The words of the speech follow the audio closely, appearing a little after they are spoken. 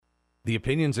The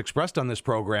opinions expressed on this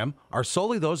program are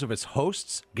solely those of its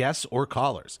hosts, guests, or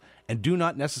callers, and do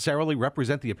not necessarily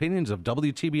represent the opinions of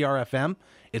WTBR-FM,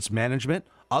 its management,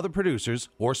 other producers,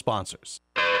 or sponsors.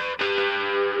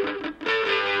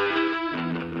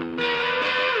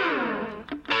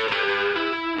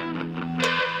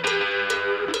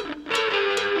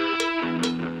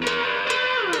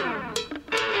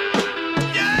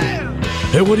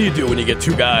 Hey, what do you do when you get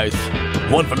two guys,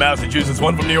 one from Massachusetts,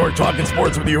 one from New York, talking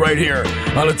sports with you right here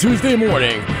on a Tuesday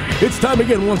morning? It's time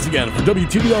again, once again, for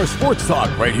WTBR Sports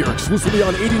Talk right here exclusively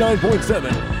on 89.7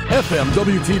 FM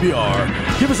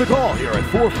WTBR. Give us a call here at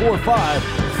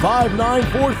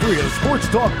 445-5943 at a Sports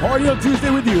Talk party on Tuesday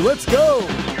with you. Let's go.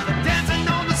 Dancing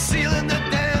on the ceiling, they're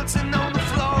dancing on the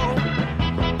floor.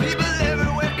 People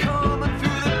everywhere coming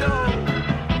through the door.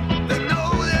 They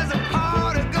know there's a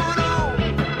party going on.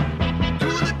 Do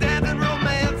the dance and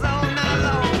romance all night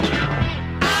long.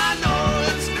 I know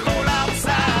it's cold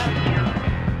outside.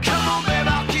 Come on, babe,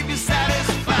 I'll keep you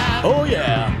satisfied. Oh,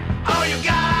 yeah. All you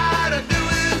gotta do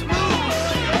is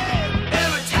move.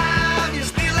 Every time you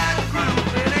steal that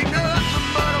groove, it ain't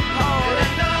nothing but a party.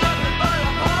 Ain't nothing but a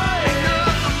party. Ain't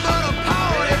nothing but a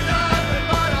party. Ain't nothing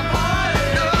but a party.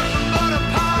 Ain't nothing but a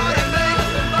party, baby.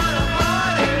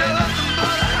 Ain't nothing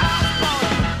but a house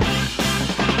party.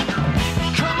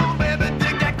 Come on, baby,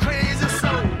 dig that crazy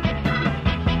soul.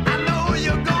 I know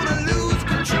you're gonna lose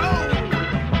control.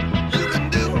 You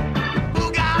can do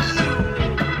boogaloo.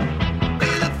 Be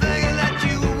the thing that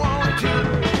you want to.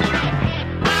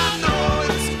 I know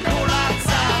it's cold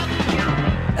outside.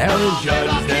 Aaron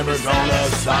Judge is never gonna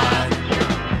sign.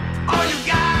 All you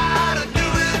gotta do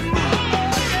is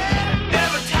move.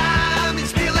 Every time you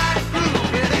steal that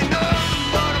groove, it ain't nothing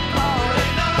but a party.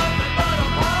 Ain't nothing but a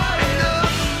party. Ain't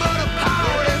nothing but a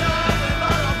party. Ain't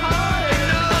nothing but a party. Ain't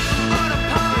nothing but a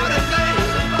party, baby.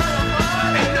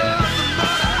 Ain't nothing but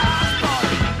a house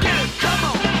party. Get it, come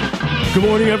on. Good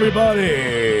morning,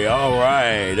 everybody. All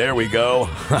right, there we go.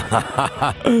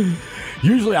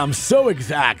 Usually I'm so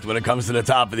exact when it comes to the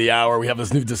top of the hour. We have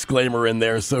this new disclaimer in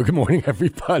there. So good morning,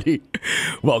 everybody.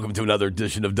 Welcome to another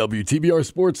edition of WTBR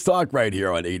Sports Talk right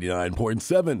here on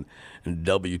 89.7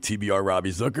 WTBR.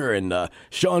 Robbie Zucker and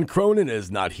Sean Cronin is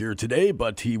not here today,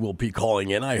 but he will be calling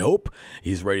in, I hope.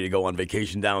 He's ready to go on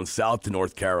vacation down south to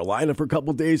North Carolina for a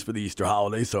couple days for the Easter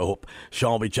holiday. So I hope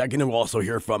Sean will be checking in. We'll also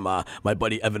hear from my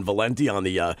buddy Evan Valenti on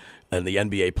the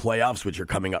NBA playoffs, which are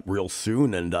coming up real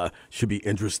soon and should be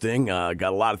interesting.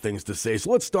 Got a lot of things to say.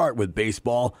 So let's start with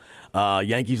baseball.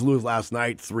 Yankees lose last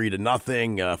night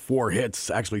 3-0. 4 hits,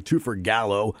 actually 2 for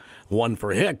Gallo, 1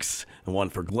 for Hicks, and 1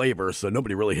 for Glaber. So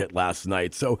nobody really hit last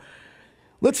night. So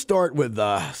let's start with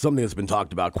something that's been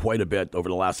talked about quite a bit over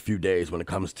the last few days when it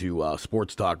comes to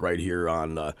sports talk right here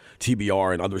on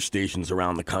TBR and other stations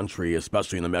around the country,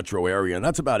 especially in the metro area. And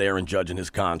that's about Aaron Judge and his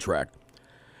contract.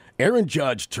 Aaron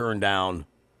Judge turned down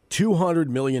 $200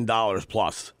 million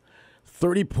plus,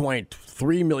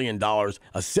 $30.3 million, a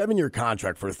 7-year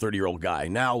contract for a 30-year-old guy.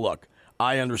 Now, look,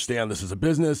 I understand this is a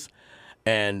business,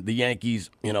 and the Yankees,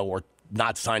 were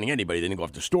not signing anybody. They didn't go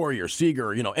after Story or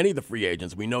Seager or, any of the free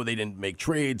agents. We know they didn't make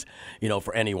trades,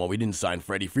 for anyone. We didn't sign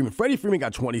Freddie Freeman. Freddie Freeman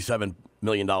got $27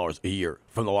 million a year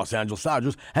from the Los Angeles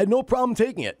Dodgers. Had no problem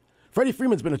taking it. Freddie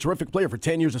Freeman's been a terrific player for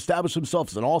 10 years, established himself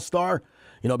as an all-star.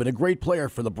 Been a great player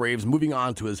for the Braves, moving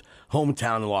on to his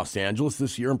hometown in Los Angeles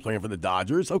this year and playing for the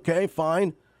Dodgers. Okay,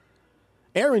 fine.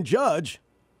 Aaron Judge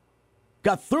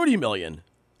got $30 million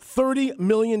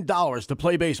to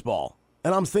play baseball.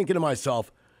 And I'm thinking to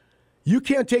myself, you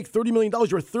can't take $30 million.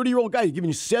 You're a 30-year-old guy. You're giving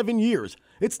you 7 years.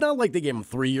 It's not like they gave him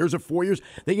 3 years or 4 years.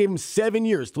 They gave him 7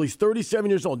 years till he's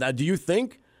 37 years old. Now, do you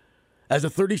think as a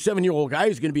 37-year-old guy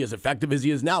he's going to be as effective as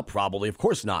he is now? Probably. Of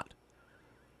course not.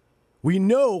 We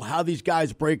know how these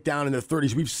guys break down in their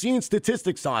 30s. We've seen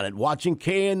statistics on it. Watching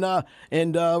Kay and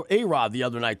A-Rod the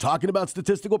other night talking about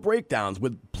statistical breakdowns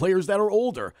with players that are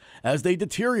older as they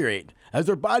deteriorate, as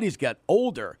their bodies get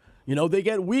older. They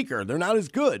get weaker. They're not as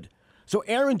good. So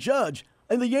Aaron Judge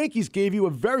and the Yankees gave you a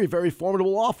very, very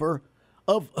formidable offer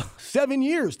of 7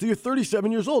 years till you're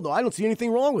 37 years old. No, I don't see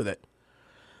anything wrong with it.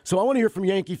 So I want to hear from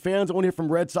Yankee fans. I want to hear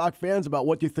from Red Sox fans about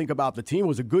what you think about the team. It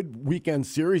was a good weekend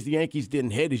series. The Yankees didn't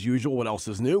hit as usual. What else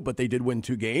is new? But they did win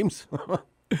 2 games.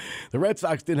 The Red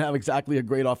Sox didn't have exactly a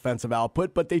great offensive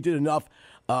output, but they did enough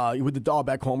with the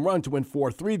Dahlbeck home run to win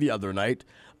 4-3 the other night.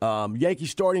 Yankee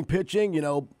starting pitching,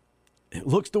 it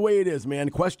looks the way it is, man.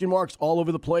 Question marks all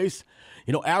over the place.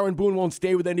 Aaron Boone won't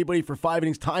stay with anybody for 5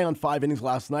 innings. Tie on 5 innings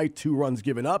last night. 2 runs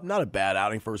given up. Not a bad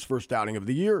outing for his first outing of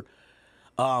the year.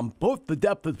 Both the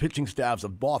depth of the pitching staffs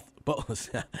of both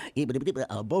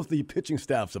the pitching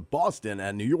staffs of Boston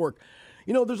and New York,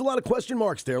 there's a lot of question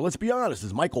marks there. Let's be honest.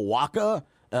 Is Michael Wacha,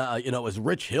 is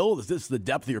Rich Hill, is this the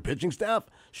depth of your pitching staff?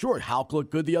 Sure, Houck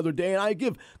looked good the other day, and I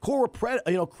give Cora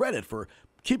credit for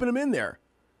keeping him in there.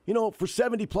 For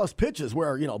 70-plus pitches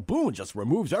where, Boone just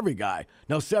removes every guy.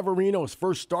 Now, Severino, his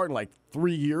first start in like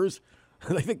 3 years.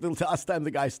 I think the last time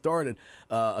the guy started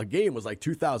a game was like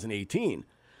 2018.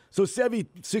 So Sevy,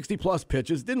 60-plus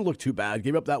pitches, didn't look too bad.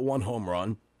 Gave up that one home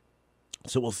run.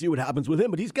 So we'll see what happens with him,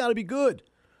 but he's got to be good.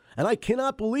 And I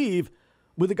cannot believe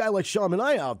with a guy like Sean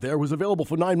Manaea out there who's available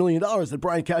for $9 million that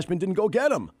Brian Cashman didn't go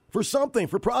get him for something,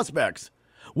 for prospects.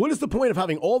 What is the point of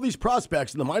having all these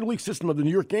prospects in the minor league system of the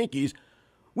New York Yankees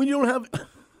when you don't have,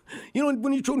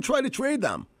 when you don't try to trade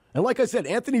them? And like I said,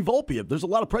 Anthony Volpe, there's a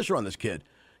lot of pressure on this kid.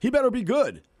 He better be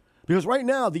good. Because right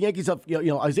now, the Yankees have,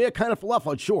 Isaiah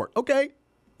Kiner-Falefa at short. Okay,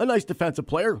 a nice defensive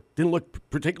player. Didn't look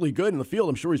particularly good in the field.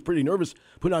 I'm sure he's pretty nervous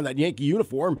putting on that Yankee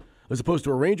uniform as opposed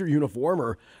to a Ranger uniform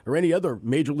or any other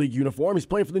major league uniform. He's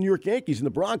playing for the New York Yankees in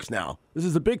the Bronx now. This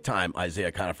is a big-time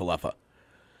Isaiah Kiner-Falefa.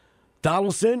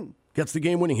 Donaldson gets the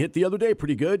game-winning hit the other day.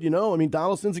 Pretty good,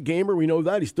 Donaldson's a gamer. We know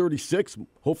that. He's 36.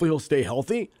 Hopefully he'll stay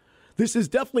healthy. This is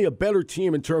definitely a better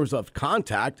team in terms of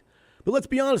contact. But let's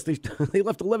be honest, they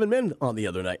left 11 men on the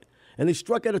other night, and they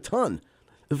struck out a ton.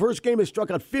 The first game, they struck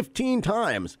out 15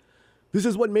 times. This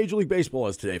is what Major League Baseball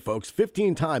is today, folks.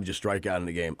 15 times you strike out in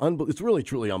a game. It's really,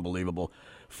 truly unbelievable.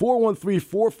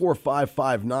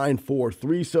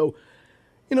 413-445-5943. So,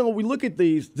 we look at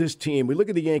this team. We look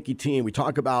at the Yankee team. We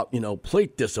talk about,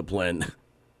 plate discipline.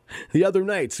 The other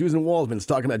night, Susan Waldman's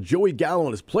talking about Joey Gallo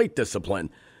and his plate discipline.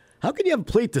 How can you have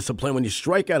plate discipline when you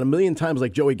strike out a million times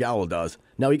like Joey Gallo does?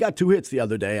 Now, he got 2 hits the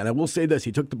other day, and I will say this.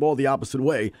 He took the ball the opposite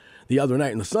way the other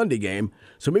night in the Sunday game,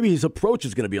 so maybe his approach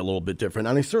is going to be a little bit different,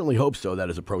 and I certainly hope so that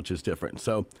his approach is different.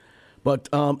 But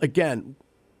again,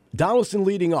 Donaldson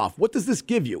leading off. What does this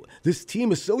give you? This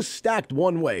team is so stacked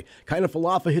one way.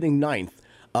 Kiner-Falefa hitting 9th.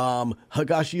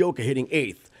 Higashioka hitting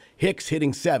 8th. Hicks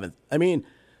hitting 7th. I mean,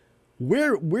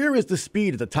 Where is the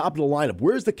speed at the top of the lineup?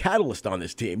 Where's the catalyst on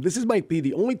this team? This might be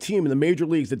the only team in the major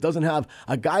leagues that doesn't have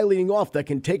a guy leading off that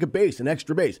can take a base, an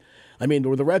extra base. I mean,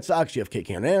 with the Red Sox, you have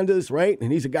Kike Hernandez, right?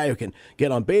 And he's a guy who can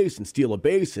get on base and steal a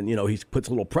base, and, he puts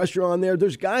a little pressure on there.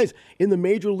 There's guys in the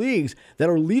major leagues that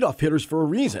are leadoff hitters for a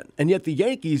reason. And yet the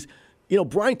Yankees,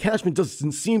 Brian Cashman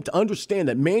doesn't seem to understand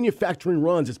that manufacturing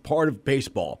runs is part of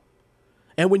baseball.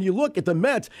 And when you look at the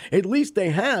Mets, at least they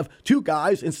have 2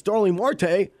 guys in Starling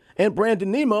Marte and Brandon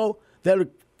Nimmo that are,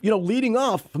 leading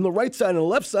off from the right side and the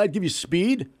left side, give you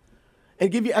speed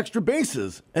and give you extra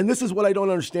bases. And this is what I don't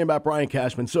understand about Brian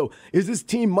Cashman. So is this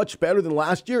team much better than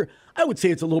last year? I would say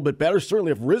it's a little bit better.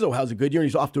 Certainly if Rizzo has a good year and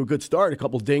he's off to a good start, a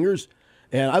couple dingers.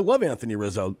 And I love Anthony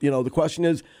Rizzo. The question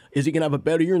is he going to have a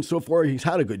better year? And so far, he's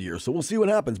had a good year. So we'll see what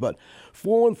happens. But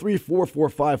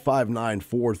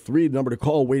 413-445-5943, the number to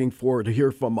call, waiting to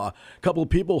hear from a couple of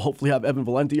people. Hopefully have Evan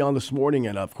Valenti on this morning.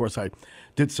 And, of course, I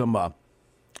did some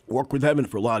work with Evan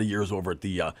for a lot of years over at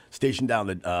the station down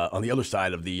on the other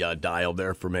side of the dial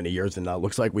there for many years. And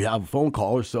looks like we have a phone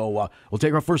caller. So we'll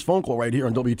take our first phone call right here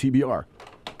on WTBR.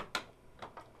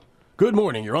 Good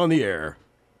morning. You're on the air.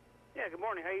 Yeah, good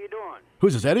morning. How you doing?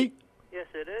 Who's this, Eddie? Yes,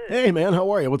 it is. Hey, man, how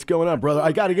are you? What's going on, brother?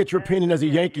 I got to get your opinion as a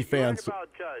Yankee fan. What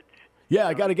about Judge? Yeah,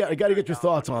 I got to get your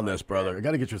thoughts on this, brother. I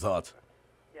got to get your thoughts.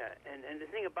 Yeah, and the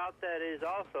thing about that is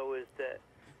also is that,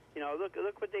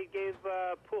 look what they gave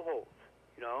Pujols.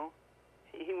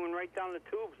 He went right down the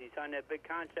tubes. He signed that big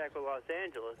contract with Los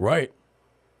Angeles. Right.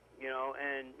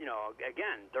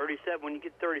 Again, 37. When you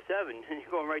get 37, you're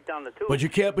going right down the tubes. But you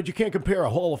can't compare a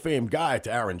Hall of Fame guy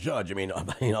to Aaron Judge. I mean, come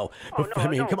on. You're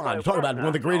talking about one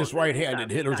of the greatest right-handed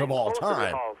hitters of all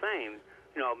time. Hall of Fame.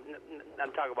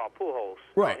 I'm talking about Pujols.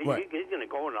 Right. He's going to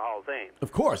go in the Hall of Fame.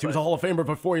 Of course, he was a Hall of Famer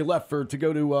before he left to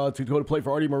go to play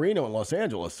for Artie Moreno in Los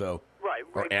Angeles. So. Right.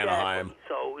 Or exactly. Anaheim.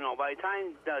 So by the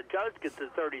time Judge gets to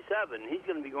 37, he's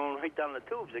going to be going right down the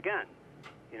tubes again.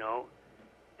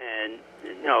 And,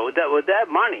 with that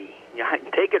money,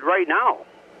 take it right now.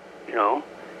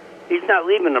 He's not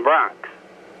leaving the Bronx.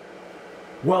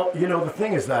 Well, the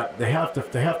thing is that they have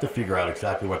to figure out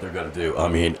exactly what they're going to do. I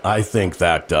mean, I think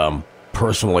that,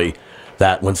 personally,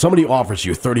 that when somebody offers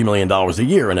you $30 million a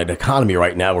year in an economy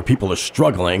right now where people are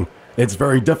struggling, it's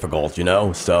very difficult,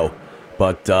 So...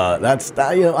 But I'm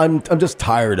just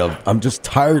tired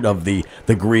of the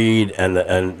greed and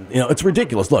it's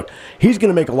ridiculous. Look, he's going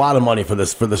to make a lot of money for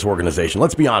this organization.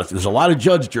 Let's be honest. There's a lot of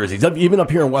Judge jerseys. Even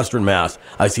up here in Western Mass,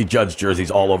 I see Judge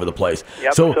jerseys all over the place.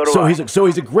 Yep, so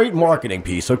he's a great marketing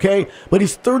piece, okay? But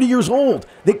he's 30 years old.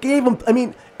 They gave him. I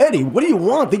mean, Eddie, what do you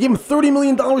want? They gave him $30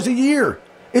 million a year.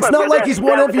 It's not like he's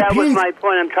won MVP. That was my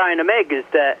point I'm trying to make is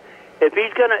that if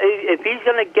he's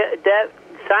gonna get that,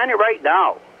 sign it right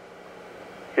now.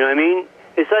 You know what I mean?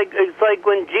 It's like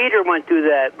when Jeter went through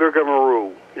that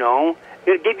rigmarole. You know,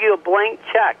 he'll give you a blank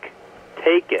check,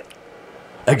 take it.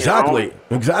 Exactly.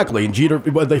 And Jeter,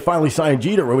 they finally signed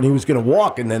Jeter when he was going to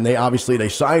walk, and then they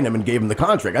signed him and gave him the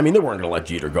contract. I mean, they weren't going to let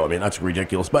Jeter go. I mean, that's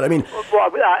ridiculous. But I mean, well,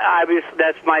 obviously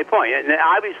that's my point. And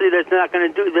obviously, they're not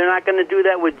going to do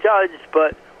that with Judge.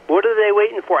 But what are they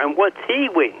waiting for? And what's he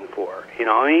waiting for? You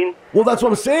know what I mean? Well, that's what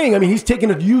I'm saying. I mean, he's taking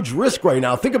a huge risk right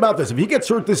now. Think about this. If he gets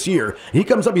hurt this year, he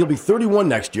comes up, he'll be 31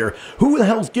 next year. Who the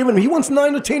hell's giving him? He wants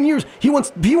 9 to 10 years. He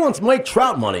wants Mike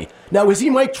Trout money. Now, is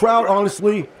he Mike Trout,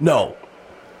 honestly? No.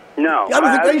 No. I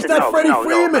don't think he's not Freddie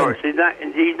Freeman. No, he's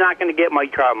not going to get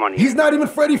Mike Trout money. He's not even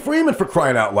Freddie Freeman, for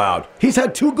crying out loud. He's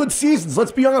had 2 good seasons.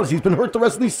 Let's be honest. He's been hurt the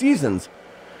rest of these seasons.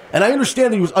 And I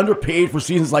understand that he was underpaid for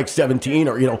seasons like 17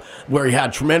 or, where he had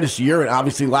a tremendous year, and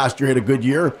obviously last year he had a good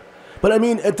year. But, I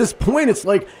mean, at this point, it's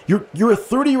like you're a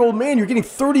 30-year-old man. You're getting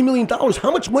 $30 million.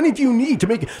 How much money do you need to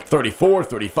make it 34,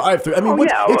 35, 30? I mean,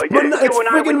 it's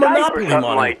friggin' monopoly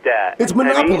money. Like that. It's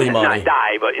monopoly money. Not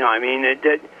die, but, I mean,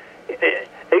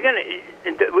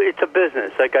 it's a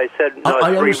business, like I said.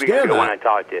 I understand that. When I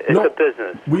talked to you, it's a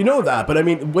business. We know that, but I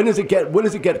mean, when does it get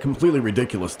completely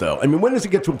ridiculous, though? I mean, when does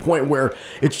it get to a point where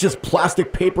it's just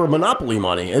plastic paper monopoly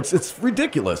money? It's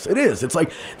ridiculous. It is. It's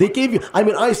like they gave you. I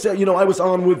mean, I said, I was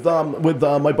on with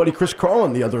my buddy Chris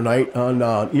Carlin the other night on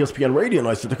ESPN Radio, and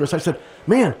I said to Chris, I said,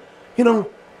 man,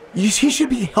 he should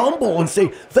be humble and say,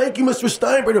 thank you, Mr.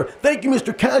 Steinbrenner. Thank you,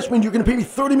 Mr. Cashman. You're going to pay me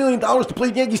 $30 million to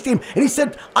play Yankees team. And he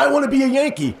said, I want to be a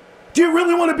Yankee. Do you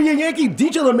really want to be a Yankee?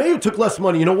 DJ LeMahieu took less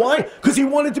money. You know why? Because he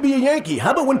wanted to be a Yankee.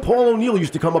 How about when Paul O'Neill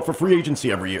used to come up for free agency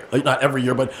every year? Not every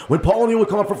year, but when Paul O'Neill would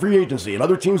come up for free agency and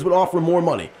other teams would offer him more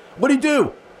money. What'd he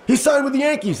do? He signed with the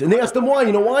Yankees. And they asked him why.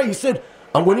 You know why? He said,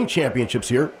 I'm winning championships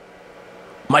here.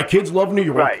 My kids love New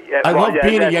York. Right. Yeah, I love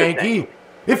being a Yankee.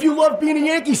 If you love being a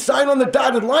Yankee, sign on the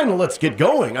dotted line and let's get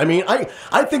going. I mean, I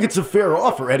think it's a fair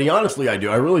offer, Eddie. Honestly, I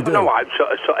do. I really do. No,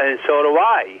 and so do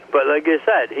I. But like I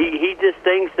said, he just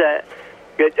thinks that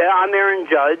I'm Aaron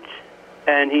Judge,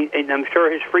 and I'm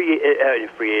sure his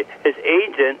his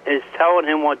agent is telling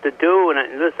him what to do.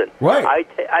 And listen, right?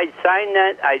 I'd sign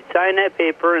that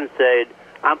paper and said,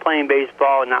 I'm playing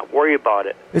baseball and not worry about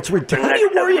it. It's ridiculous. How do you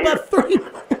worry about $30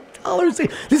 million?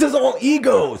 This is all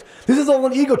egos. This is all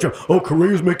an ego trip. Oh,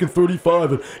 Correa's making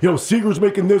 35, and Seager's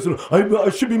making this, and I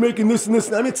should be making this and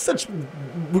this. I mean, it's such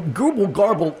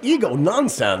garble ego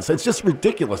nonsense. It's just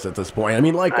ridiculous at this point. I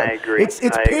mean, like, I agree. It's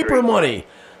paper money.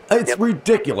 It's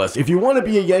ridiculous. If you want to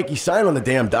be a Yankee, sign on the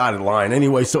damn dotted line.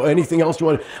 Anyway, so anything else you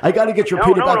want? I got to get your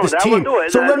opinion about this team.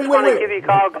 So let me wait. Give you a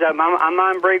call because I'm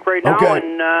on break right now,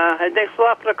 and thanks a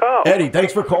lot for the call. Eddie,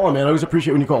 thanks for calling, man. I always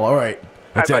appreciate when you call. All right.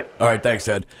 That's it. All right, thanks,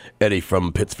 Ed. Eddie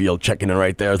from Pittsfield checking in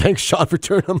right there. Thanks, Sean, for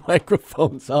turning the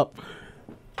microphones up.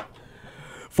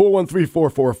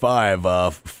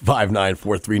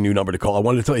 413-445-5943, new number to call. I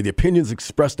wanted to tell you the opinions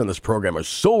expressed on this program are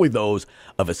solely those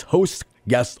of its hosts,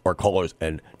 guests, or callers,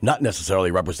 and not necessarily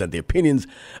represent the opinions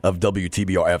of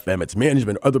WTBR-FM, its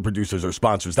management, other producers, or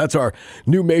sponsors. That's our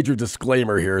new major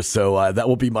disclaimer here, so that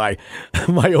will be my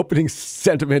opening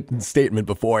sentiment and statement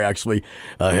before I actually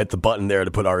hit the button there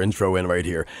to put our intro in right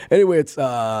here. Anyway, it's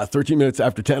 13 minutes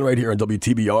after 10 right here on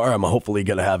WTBR. I'm hopefully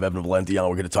going to have Evan Valenti on.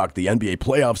 We're going to talk the NBA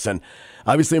playoffs, and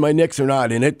obviously my Knicks are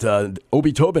not in it.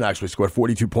 Obi Toppin actually scored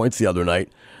 42 points the other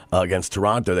night against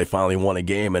Toronto. They finally won a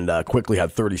game and quickly had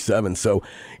 37. So,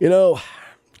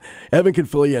 Evan can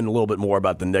fill you in a little bit more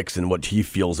about the Knicks and what he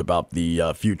feels about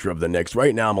the future of the Knicks.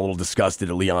 Right now, I'm a little disgusted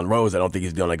at Leon Rose. I don't think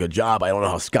he's doing a good job. I don't know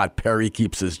how Scott Perry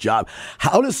keeps his job.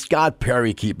 How does Scott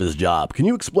Perry keep his job? Can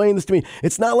you explain this to me?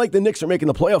 It's not like the Knicks are making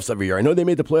the playoffs every year. I know they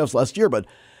made the playoffs last year, but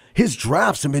his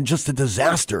drafts have been just a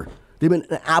disaster. They've been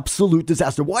an absolute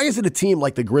disaster. Why is it a team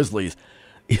like the Grizzlies,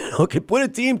 could put a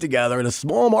team together in a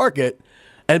small market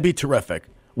and be terrific?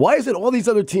 Why is it all these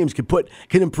other teams can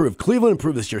improve? Cleveland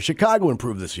improved this year. Chicago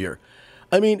improved this year.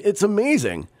 I mean, it's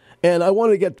amazing. And I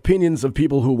wanted to get opinions of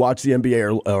people who watch the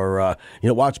NBA or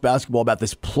watch basketball about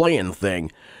this play-in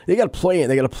thing. They got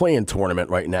a play-in tournament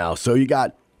right now. So you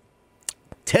got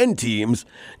 10 teams,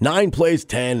 9 plays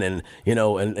 10, and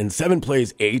 7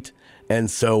 plays 8. And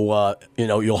so,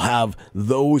 you'll have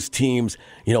those teams,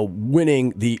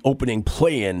 winning the opening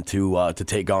play-in to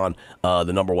take on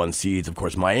the number one seeds. Of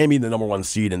course, Miami, the number one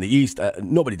seed in the East.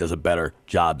 Nobody does a better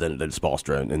job than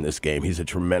Spoelstra in this game. He's a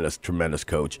tremendous, tremendous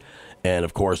coach. And,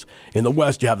 of course, in the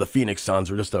West, you have the Phoenix Suns,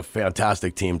 who are just a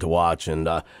fantastic team to watch. And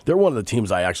they're one of the teams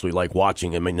I actually like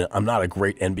watching. I mean, I'm not a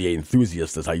great NBA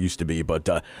enthusiast as I used to be, but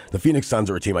the Phoenix Suns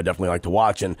are a team I definitely like to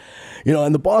watch. And,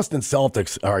 and the Boston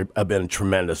Celtics have been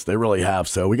tremendous. They really have.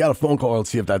 So we got a phone call. Let's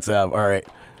see if that's all right.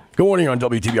 Good morning on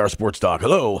WTBR Sports Talk.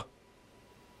 Hello.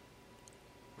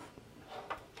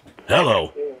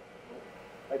 Hello.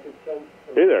 Hey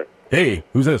there. Hey,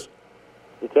 who's this?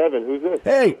 It's Evan. Who's this?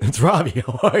 Hey, it's Robbie.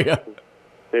 How are you?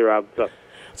 Hey, Rob. What's up?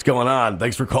 What's going on?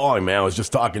 Thanks for calling, man. I was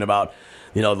just talking about,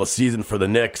 the season for the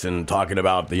Knicks and talking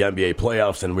about the NBA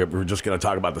playoffs, and we're just going to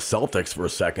talk about the Celtics for a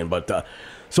second. But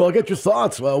so I'll get your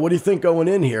thoughts. Well, what do you think going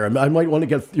in here? I might want to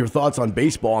get your thoughts on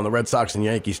baseball and the Red Sox and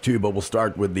Yankees too, but we'll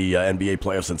start with the NBA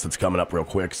playoffs since it's coming up real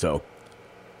quick. So.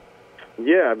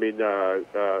 Yeah, I mean,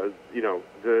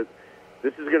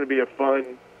 this is going to be a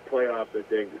fun playoff, I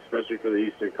think, especially for the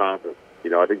Eastern Conference.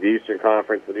 I think the Eastern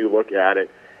Conference, when you look at it,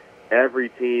 every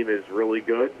team is really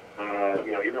good.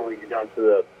 Even when you get down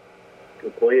to the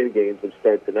play-in games which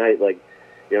start tonight,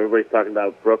 everybody's talking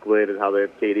about Brooklyn and how they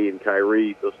have KD and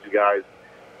Kyrie. Those two guys,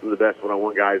 some of the best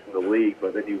one-on-one guys in the league.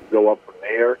 But then you go up from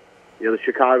there. The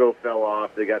Chicago fell off.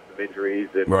 They got some injuries,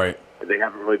 and right. They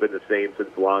haven't really been the same since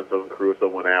Lonzo and Caruso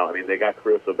went out. I mean, they got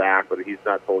Caruso back, but he's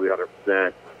not totally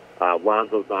 100%.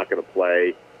 Lonzo's not going to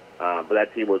play. But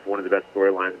that team was one of the best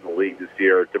storylines in the league this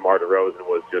year. DeMar DeRozan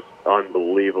was just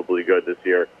unbelievably good this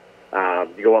year.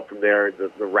 You go up from there, the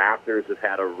Raptors have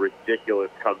had a ridiculous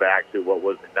comeback to what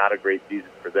was not a great season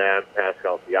for them.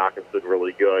 Pascal Siakam's been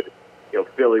really good.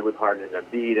 Philly with Harden and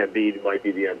Embiid. Embiid might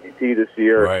be the MVP this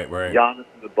year. Right. Giannis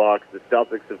and the Bucks. The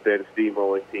Celtics have been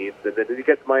steamrolling teams. And then you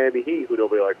get the Miami Heat, who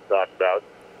nobody likes to talk about.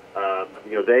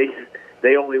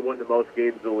 They only won the most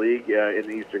games in the league in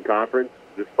the Eastern Conference,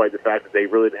 despite the fact that they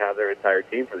really didn't have their entire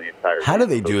team for the entire How do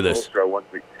they do this?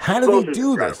 How do they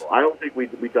do this? I don't think we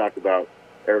talked about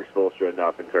Eric Spoelstra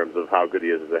enough in terms of how good he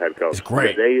is as a head coach. It's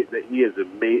great. He is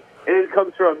amazing, and it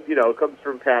comes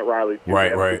from Pat Riley too.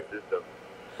 Right. System.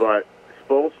 But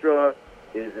Spoelstra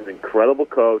is an incredible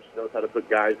coach. Knows how to put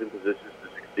guys in positions to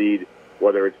succeed.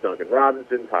 Whether it's Duncan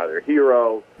Robinson, Tyler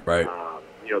Hero, right.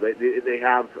 They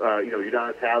have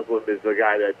Udonis Haslem is a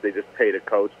guy that they just paid a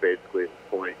coach basically at this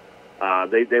point.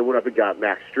 They went up and got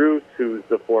Max Strus, who's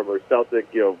the former Celtic,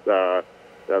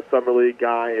 summer league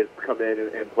guy, has come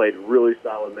in and played really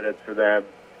solid minutes for them.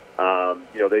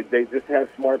 They just have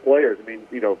smart players. I mean,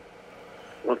 Bam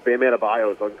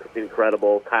Adebayo is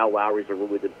incredible. Kyle Lowry's a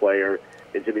really good player,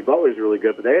 and Jimmy Butler's really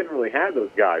good. But they haven't really had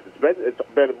those guys. It's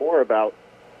been more about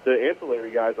the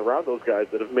ancillary guys around those guys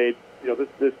that have made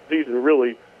this season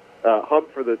really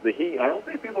hump for the Heat. I don't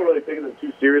think people are really taking them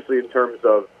too seriously in terms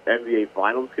of NBA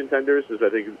Finals contenders, because I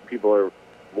think people are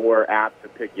more apt to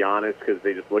pick Giannis because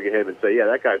they just look at him and say, yeah,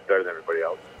 that guy's better than everybody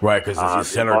else. Right, because he's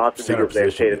a center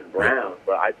position. Tatum Brown.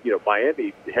 But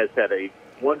Miami has had a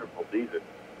wonderful season,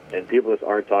 and people just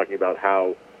aren't talking about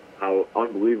how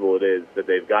unbelievable it is that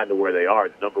they've gotten to where they are,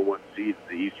 the number one seed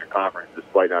in the Eastern Conference,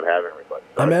 despite not having everybody.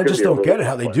 So I just don't get it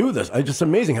how they do this. It's just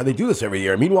amazing how they do this every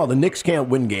year. Meanwhile, the Knicks can't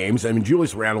win games. I mean,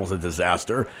 Julius Randle's a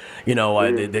disaster.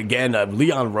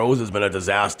 Leon Rose has been a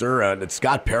disaster.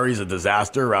 Scott Perry's a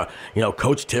disaster.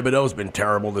 Coach Thibodeau's been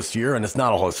terrible this year, and it's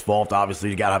not all his fault. Obviously,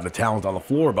 you got to have the talent on the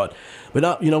floor, but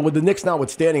not, with the Knicks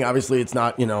notwithstanding, obviously, it's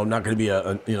not not going to be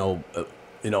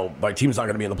my team's not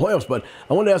going to be in the playoffs. But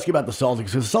I wanted to ask you about the Celtics,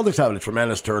 because the Celtics have a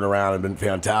tremendous turnaround and been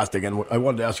fantastic. And I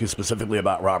wanted to ask you specifically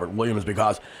about Robert Williams,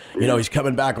 because, he's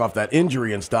coming back off that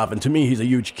injury and stuff. And to me, he's a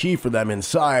huge key for them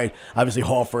inside. Obviously,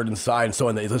 Horford inside. And so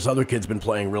on. This other kid's been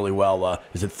playing really well.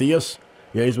 Is it Theus?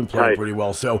 Yeah, he's been playing pretty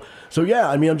well. So yeah,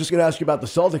 I mean, I'm just going to ask you about the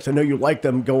Celtics. I know you like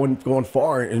them going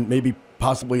far and maybe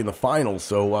possibly in the finals.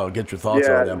 So get your thoughts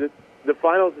on them. The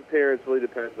finals appearance really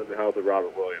depends on the health of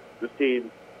Robert Williams. This team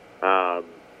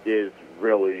is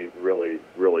really, really,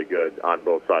 really good on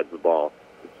both sides of the ball,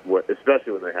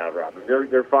 especially when they have Robin.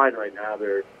 They're fine right now.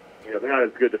 They're not as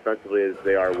good defensively as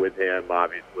they are with him.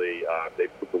 Obviously,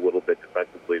 they've put a little bit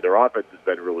defensively. Their offense has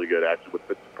been really good. Actually, what's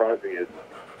been surprising is,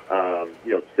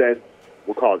 since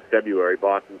we'll call it February,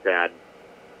 Boston's had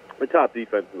the top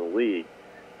defense in the league.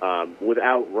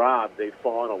 Without Rob, they've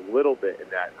fallen a little bit in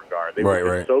that regard. They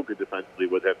were so good defensively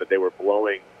with him that they were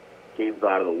blowing teams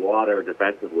out of the water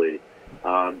defensively.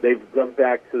 They've gone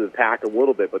back to the pack a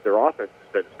little bit, but their offense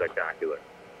has been spectacular.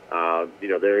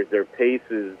 Their pace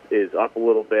is up a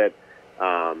little bit.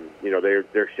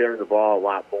 They're sharing the ball a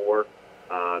lot more.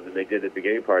 than they did at the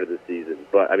beginning part of the season.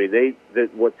 But I mean,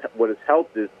 what has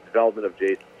helped is the development of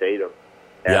Jason Tatum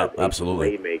as a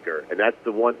absolutely. playmaker, and that's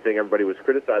the one thing everybody was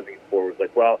criticizing him for. Was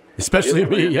like, well, Especially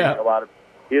me, yeah.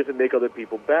 He doesn't make other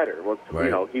people better. Well, Right.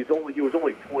 you know, he was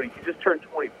only 20. He just turned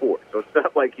 24, so it's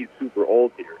not like he's super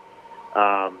old here.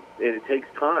 And it takes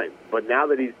time. But now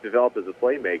that he's developed as a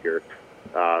playmaker,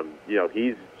 you know,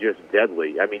 he's just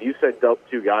deadly. I mean, you send up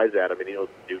two guys at him, and he knows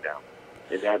what to do now.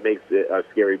 And that makes it a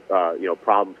scary, you know,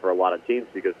 problem for a lot of teams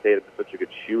because Tatum is such a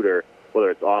good shooter, whether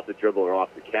it's off the dribble or off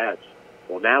the catch.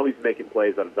 Well, now he's making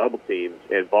plays on double teams,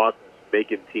 and Boston's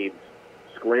making teams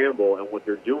scramble. And what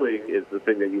they're doing is the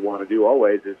thing that you want to do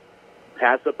always is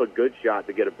pass up a good shot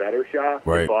to get a better shot.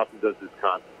 Right. And Boston does this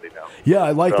constantly now. Yeah,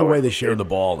 I like the So way they share the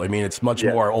ball. I mean, it's much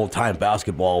Yeah. more old-time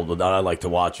basketball that I like to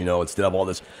watch, you know, instead of all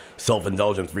this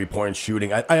self-indulgent three-point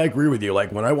shooting. I agree with you.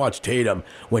 Like, when I watch Tatum,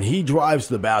 when he drives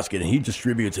to the basket and he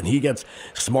distributes and he gets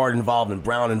Smart involved and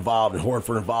Brown involved and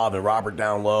Horford involved and Robert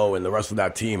down low and the rest of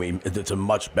that team, it's a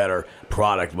much better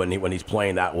product when he's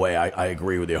playing that way. I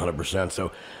agree with you 100%.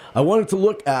 So I wanted to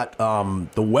look at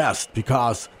the West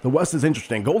because the West is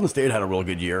interesting. Golden State had a real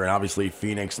good year, and obviously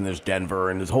Phoenix, and there's Denver,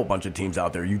 and there's a whole bunch of teams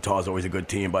out there. Utah's always a good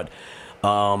team, but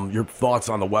your thoughts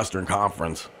on the Western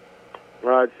Conference?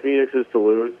 It's Phoenix's to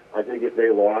lose. I think if they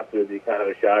lost, it would be kind of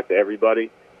a shock to everybody.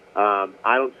 I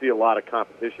don't see a lot of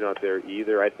competition out there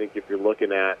either. I think if you're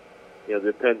looking at, you know,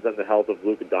 it depends on the health of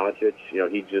Luka Doncic. You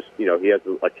know, he has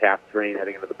a calf strain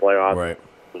heading into the playoffs. Right.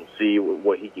 We'll see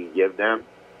what he can give them.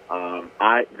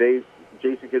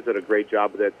 Jason Kidd's done a great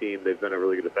job with that team. They've been a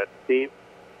really good defensive team.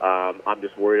 I'm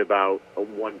just worried about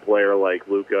one player like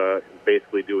Luka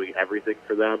basically doing everything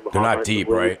for them. They're not deep,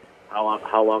 right?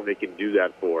 How long they can do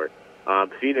that for?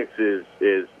 Phoenix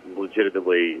is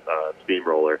legitimately a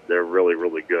steamroller. They're really,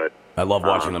 really good. I love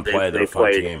watching them play. They're a they fun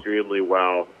play team. extremely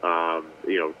well.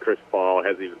 You know, Chris Paul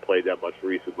hasn't even played that much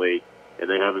recently, and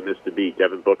they haven't missed a beat.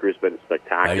 Devin Booker's been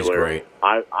spectacular. He's great.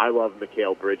 I love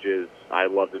Mikal Bridges. I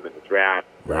loved him in the draft.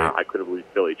 Right. I couldn't believe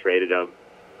Philly traded him.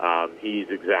 He's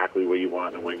exactly what you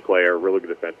want in a wing player. Really good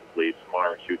defensively,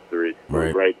 smart, shoots threes.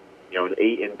 Right. You know, an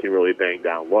 8 can really bang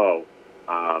down low.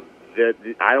 I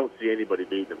don't see anybody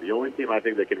beating them. The only team I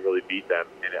think that can really beat them,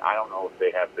 and I don't know if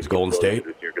they have the Golden State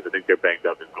this year because I think they're banged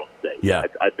up, is Golden State. Yeah.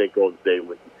 I think Golden State,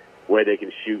 where they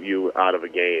can shoot you out of a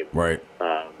game, Right.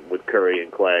 with Curry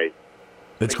and Clay.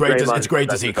 It's great. It's great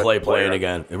to Draymond's see the Clay best playing player.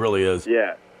 again. It really is.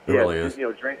 Yeah. It really is. You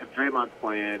know, if Draymond's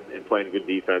playing good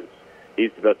defense,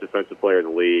 he's the best defensive player in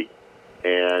the league.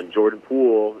 And Jordan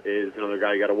Poole is another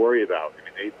guy you got to worry about.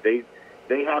 I mean,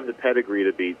 they have the pedigree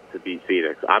to beat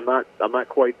Phoenix. I'm not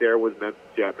quite there with Memphis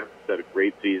yet. Memphis had a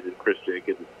great season. Chris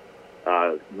Jenkins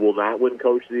will not win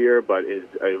Coach of the Year, but is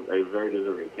a very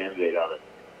deserving candidate of it.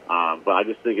 But I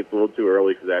just think it's a little too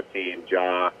early for that team.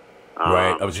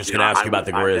 Right. I was just going to ask you about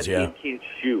the Grizz. Yeah. That team can't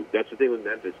shoot. That's the thing with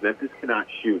Memphis. Memphis cannot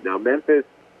shoot. Now Memphis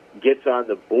gets on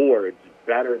the boards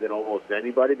better than almost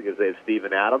anybody because they have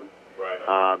Steven Adams.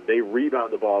 Right. They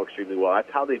rebound the ball extremely well.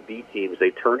 That's how they beat teams. They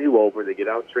turn you over, they get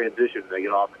out in transition, and they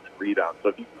get off and rebound. So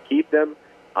if you can keep them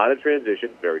out of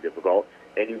transition, very difficult,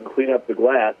 and you can clean up the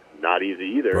glass, not easy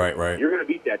either. Right. You're going to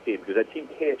beat that team because that team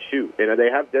can't shoot. And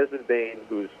they have Desmond Bane,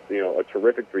 who's a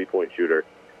terrific three-point shooter.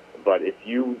 But if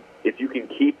you can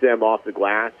keep them off the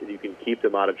glass and you can keep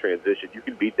them out of transition, you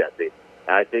can beat that team.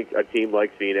 And I think a team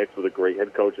like Phoenix with a great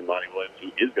head coach in Monty Williams, who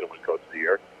is going to win Coach of the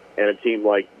Year, and a team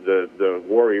like the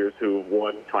Warriors, who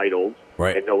won titles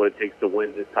and know what it takes to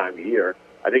win this time of year.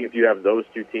 I think if you have those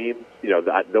two teams,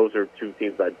 those are two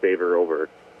teams I'd favor over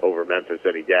Memphis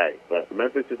any day. But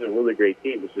Memphis is a really great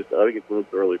team. It's just I think it's a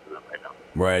little too early for them right now.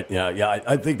 Right, yeah.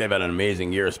 I think they've had an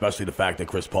amazing year, especially the fact that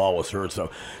Chris Paul was hurt.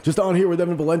 So just on here with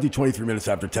Evan Valenti, 23 minutes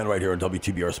after 10 right here on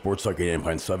WTBR Sports Talk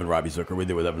 89.7. Robbie Zucker with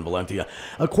you with Evan Valenti.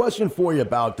 A question for you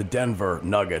about the Denver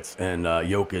Nuggets and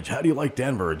Jokic. How do you like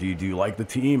Denver? Do you like the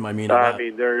team? I mean,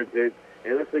 they're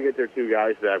unless they get their two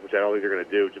guys back, which I don't think they're going to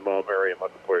do, Jamal Murray and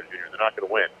Michael Porter Jr., they're not going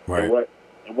to win. Right.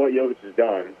 And what Jokic has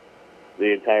done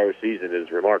the entire season is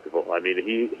remarkable. I mean,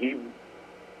 he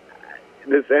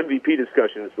this MVP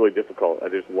discussion is really difficult.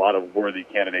 There's a lot of worthy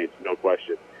candidates, no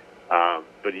question.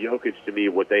 But Jokic, to me,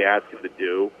 what they ask him to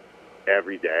do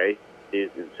every day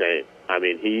is insane. I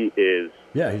mean, he is.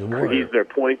 Yeah, he's a warrior. He's their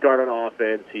point guard on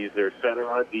offense. He's their center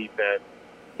on defense.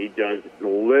 He does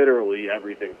literally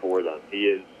everything for them. He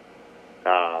is,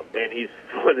 and he's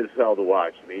fun as hell to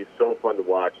watch. I mean, he's so fun to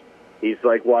watch. It's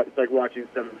like watching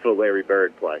 7-foot Larry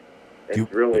Bird play. It's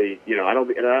really, you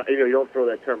don't throw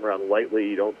that term around lightly.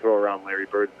 You don't throw around Larry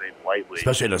Bird's name lightly.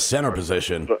 Especially in a center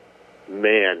position. But,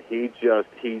 man, he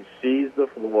sees the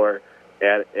floor.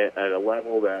 at a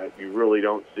level that you really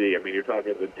don't see. I mean, you're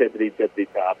talking the tippity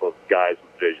top of guys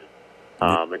with vision.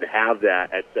 And to have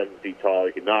that at 7 feet tall,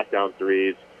 he can knock down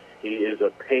threes. He is a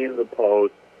pain in the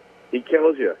post. He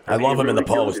kills you. I love him in the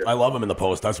post. You. I love him in the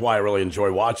post. That's why I really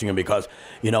enjoy watching him because,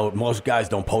 most guys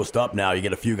don't post up now. You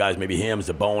get a few guys, maybe him,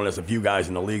 Sabonis, a few guys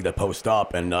in the league that post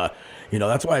up. And,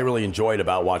 that's what I really enjoyed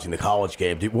about watching the college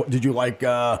game. Did you like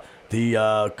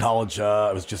the college?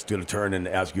 I was just going to turn and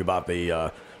ask you about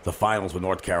the finals with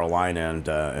North Carolina and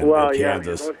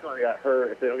Kansas. Yeah, North Carolina got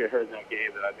hurt. If they don't get hurt in that game,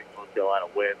 then I think North Carolina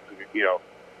wins.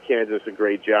 Kansas a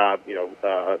great job,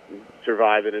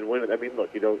 surviving and winning. I mean, look,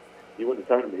 you win the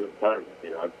tournament, you win the tournament.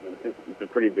 It's a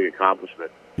pretty big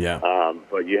accomplishment. Yeah.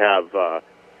 But you have,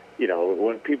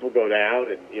 when people go down,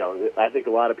 and I think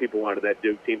a lot of people wanted that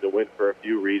Duke team to win for a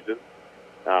few reasons.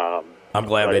 I'm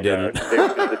glad they didn't.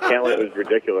 The talent was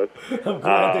ridiculous. I'm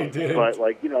glad they didn't. But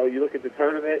you look at the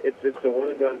tournament, it's a one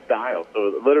and done style.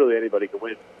 So literally anybody can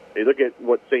win. You look at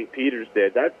what St. Peter's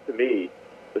did. That's to me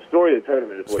the story of the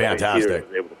tournament is what St. Peter's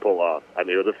was able to pull off. I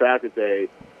mean, the fact that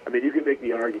you can make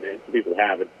the argument, some people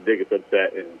have it, the biggest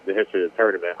upset in the history of the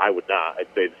tournament. I would not. I'd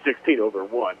say the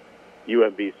 16-1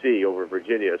 UMBC over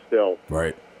Virginia is still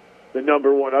the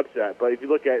number one upset. But if you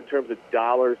look at it in terms of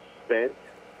dollars spent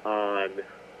on,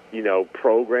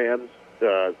 programs,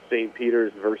 St.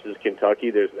 Peter's versus Kentucky,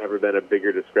 there's never been a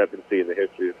bigger discrepancy in the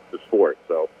history of the sport.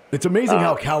 So it's amazing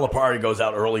how Calipari goes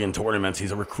out early in tournaments.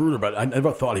 He's a recruiter, but I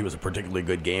never thought he was a particularly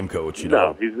good game coach.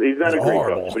 No, he's not a great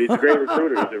coach, but he's a great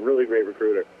recruiter. He's a really great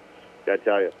recruiter, gotta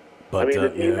tell you. But, the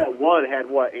team that won had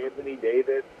Anthony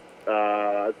Davis.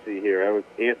 Let's see here. That was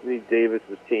Anthony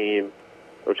Davis's team,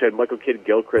 which had Michael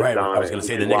Kidd-Gilchrist on it. I was going to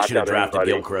say the Knicks should have drafted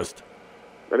Gilchrist.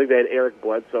 I think they had Eric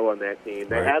Bledsoe on that team.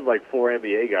 They had like 4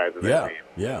 NBA guys on that team.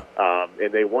 Yeah.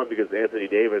 And they won because Anthony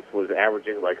Davis was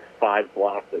averaging like 5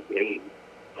 blocks a game.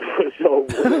 So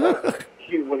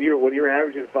when you're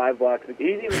averaging 5 blocks, he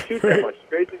didn't even shoot that much. The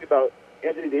great thing about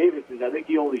Anthony Davis is I think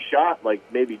he only shot like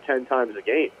maybe 10 times a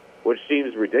game, which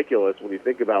seems ridiculous when you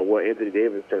think about what Anthony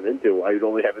Davis turned into. Why you'd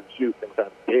only have him shoot 10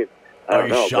 times a game. Are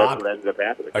you shocked? That's what ended up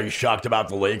happening. Are you shocked about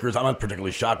the Lakers? I'm not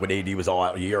particularly shocked when AD was all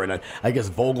out a year, and I guess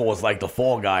Vogel was like the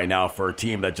fall guy now for a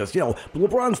team that just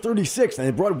LeBron's 36, and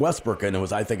they brought Westbrook in, and it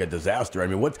was I think a disaster. I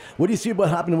mean, what do you see about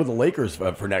happening with the Lakers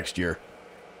for next year?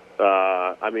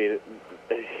 The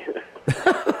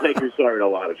Lakers are in a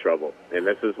lot of trouble, and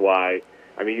this is why.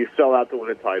 I mean, you sell out to win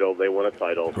a title. They won a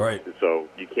title, right? So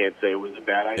you can't say it was a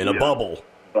bad idea in a bubble.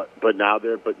 But now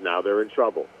they're in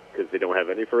trouble because they don't have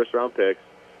any first round picks.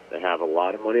 They have a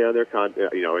lot of money on their on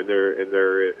their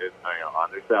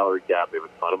salary cap. They have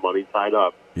a ton of money tied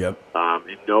up. Yep.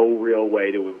 And no real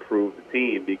way to improve the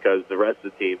team because the rest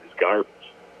of the team is garbage.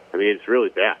 I mean, it's really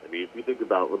bad. I mean, if you think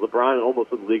about LeBron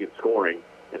almost led the league in scoring,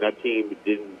 and that team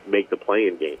didn't make the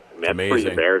play-in game. I mean, that's amazing. Pretty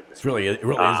embarrassing. It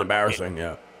really is embarrassing.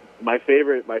 Yeah. My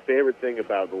favorite thing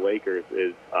about the Lakers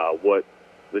is what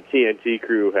the TNT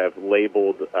crew have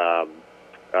labeled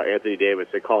Anthony Davis.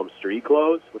 They call him street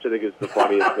clothes, which I think is the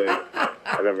funniest thing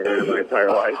I've ever heard in my entire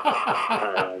life.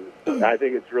 I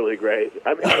think it's really great.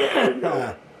 I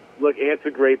mean, look, Ant's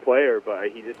a great player, but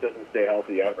he just doesn't stay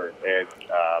healthy ever. And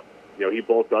he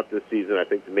bulked up this season, I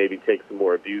think, to maybe take some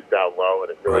more abuse down low,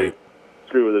 and it really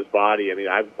screwed with his body. I mean,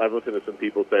 I've listened to some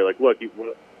people say, like, look,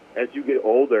 as you get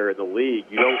older in the league,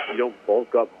 you don't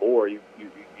bulk up more. You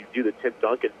do the Tim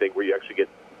Duncan thing where you actually get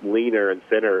leaner and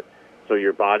thinner, so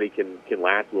your body can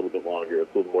last a little bit longer.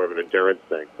 It's a little more of an endurance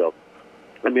thing. So,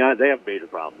 I mean, they have major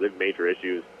problems. They have major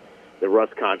issues. The Russ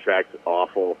contract's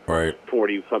awful. Right.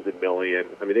 40-something million.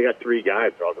 I mean, they got 3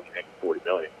 guys that are all going to make $40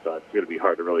 million. So it's going to be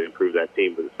hard to really improve that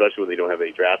team, but especially when they don't have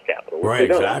any draft capital. Right,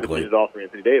 exactly. It's all for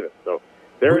Anthony Davis. So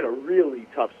they're in a really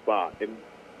tough spot. And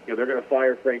they're going to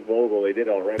fire Frank Vogel. They did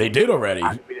already.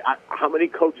 I mean, how many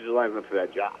coaches are lining up for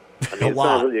that job? I mean, it's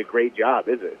not really a great job,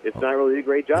 is it? It's not really a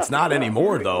great job. It's not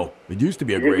anymore, thothough. It used to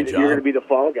be a great job. You're going to be the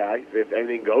fall guy if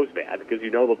anything goes bad because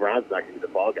LeBron's not going to be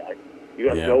the fall guy. You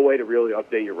have no way to really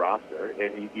update your roster,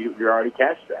 and you're already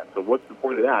cash strapped. So what's the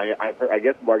point of that? I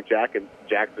guess Mark Jackson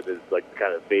is like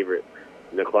kind of favorite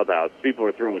in the clubhouse. People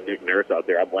are throwing Nick Nurse out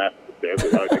there. I'm laughing at them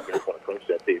because I don't think Nurse want to coach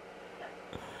that team.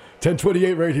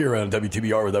 10:28 right here on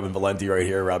WTBR with Evan Valenti right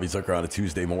here. Robbie Zucker on a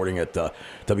Tuesday morning at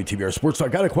WTBR Sports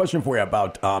Talk. Got a question for you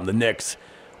about the Knicks.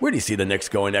 Where do you see the Knicks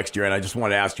going next year? And I just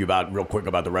want to ask you real quick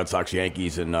about the Red Sox,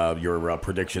 Yankees, and your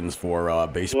predictions for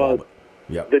baseball. Well,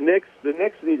 the Knicks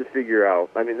need to figure out.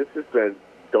 I mean, this has been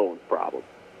Dolan's problem.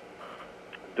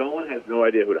 Dolan has no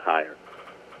idea who to hire.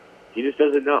 He just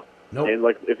doesn't know. Nope. And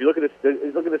like, if you look at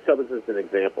the Celtics as an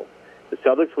example, the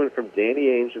Celtics went from Danny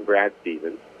Ainge and Brad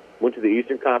Stevens, went to the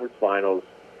Eastern Conference Finals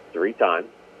 3 times,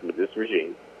 with this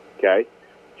regime, okay,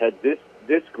 had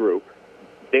this group.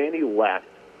 Danny left.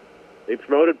 They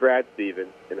promoted Brad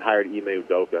Stevens and hired Ime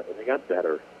Udoka, and they got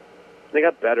better.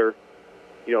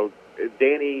 You know,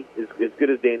 Danny is as good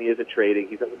as Danny is at trading.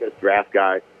 He's not the best draft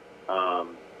guy.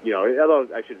 You know, although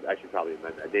I should probably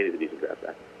amend that. Danny's a decent draft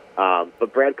guy.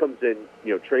 But Brad comes in,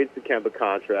 you know, trades the Kemba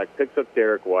contract, picks up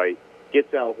Derek White,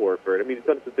 gets Al Horford. I mean, he's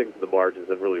done some things in the margins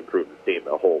that really improved the team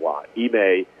a whole lot.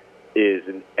 Ime is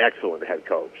an excellent head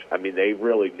coach. I mean, they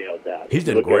really nailed that. He's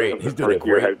done great. He's done a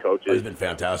great head coach. He's been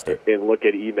fantastic. And look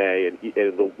at Ime and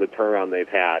the turnaround they've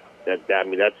had. I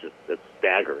mean, that's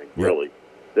staggering, really.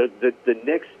 The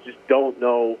Knicks just don't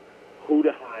know who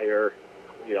to hire,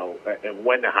 you know, and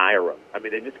when to hire them. I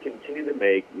mean, they just continue to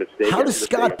make mistakes. How does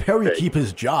Scott Perry keep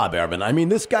his job, Evan? I mean,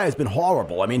 this guy has been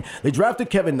horrible. I mean, they drafted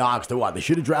Kevin Knox. They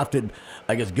should have drafted,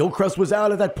 I guess Gilchrist was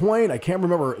out at that point. I can't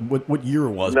remember what year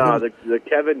it was. No, the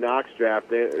Kevin Knox draft.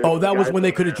 That was when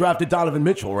they could have drafted Donovan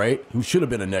Mitchell, right? Who should have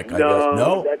been a Knick, I guess.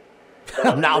 No?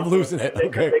 Now I'm losing it.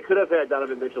 Okay. They could have had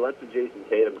Donovan Mitchell. That's the Jason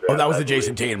Tatum draft. Oh, that was the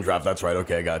Jason Tatum draft. That's right.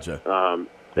 Okay, gotcha.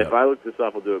 If I look this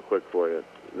up, I'll do it quick for you.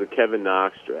 The Kevin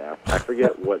Knox draft. I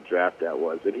forget what draft that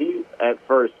was. And he, at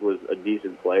first, was a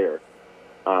decent player.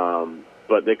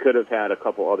 But they could have had a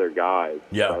couple other guys.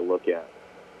 Yeah. If I look at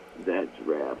that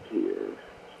draft here.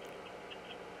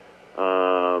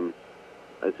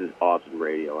 This is awesome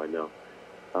radio, I know.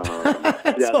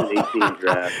 2018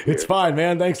 draft. It's fine,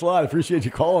 man. Thanks a lot. I appreciate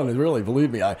you calling. Really,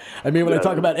 believe me. I mean, when I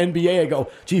talk about NBA, I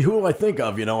go, gee, who do I think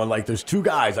of? You know, and like, there's two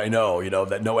guys I know, you know,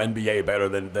 that know NBA better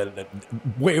than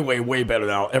way, way, way better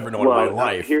than I'll ever know in my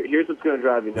life. Here's what's going to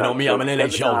drive you nuts. You know me, I'm an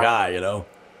NHL guy, you know.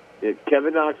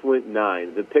 Kevin Knox went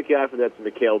 9. The pick after that's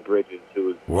Mikal Bridges, who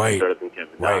was better than Kevin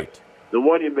Knox. Right. The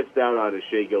one you missed out on is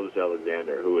Shai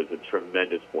Gilgeous-Alexander, who is a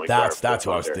tremendous point guard. That's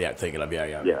what I was thinking of.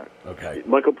 Yeah. Okay.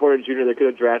 Michael Porter Jr., they could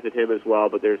have drafted him as well,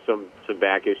 but there's some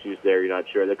back issues there. You're not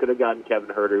sure. They could have gotten Kevin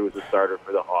Huerter, who was a starter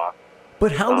for the Hawks.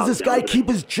 But how does this guy keep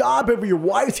his job every year?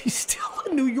 Why is he still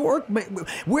in New York?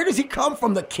 Where does he come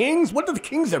from? The Kings? What do the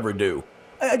Kings ever do?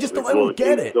 I don't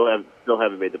get it. Still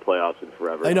haven't made the playoffs in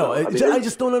forever. I know. I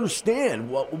just don't understand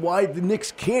why the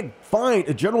Knicks can't find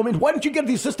a general manager. Why didn't you get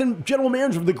the assistant general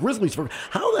manager of the Grizzlies?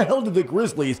 How the hell did the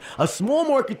Grizzlies, a small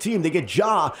market team, they get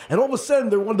Ja, and all of a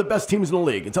sudden they're one of the best teams in the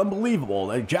league? It's unbelievable.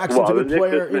 Like, Jackson's a good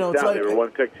player. You know, it's like they were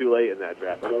one pick too late in that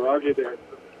draft. RJ Barrett's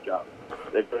done a good job.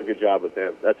 They've done a good job with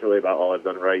him. That's really about all I've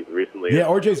done right recently. Yeah,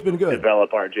 RJ's been good. Develop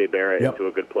RJ Barrett into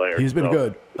a good player. He's been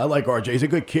good. I like RJ. He's a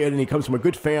good kid, and he comes from a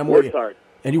good family. Works hard.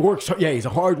 And he works hard. Yeah, he's a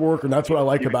hard worker, and that's what I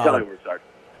like about him.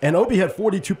 And Obi had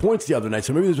 42 points the other night,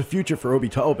 so maybe there's a future for Obi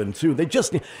Toppin, too. They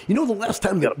just, you know, the last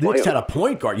time the Knicks had a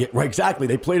point guard, right, exactly,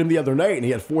 they played him the other night, and he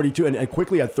had 42, and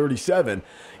Quickly had 37.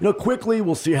 You know, Quickly,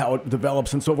 we'll see how it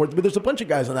develops and so forth, but there's a bunch of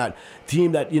guys on that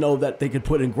team that, you know, that they could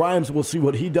put in. Grimes, we'll see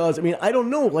what he does. I mean, I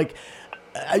don't know, like,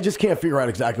 I just can't figure out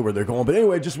exactly where they're going. But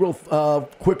anyway, just real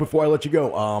quick before I let you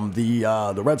go,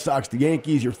 the Red Sox, the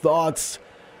Yankees, your thoughts?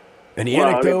 Any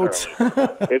anecdotes?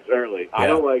 It's early. I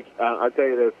don't like. I'll tell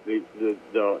you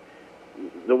this: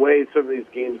 the way some of these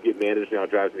games get managed now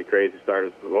drives me crazy.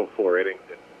 Started with 4 innings,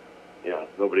 and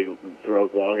nobody throws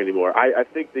long anymore. I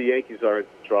think the Yankees are in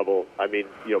trouble. I mean,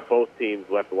 you know, both teams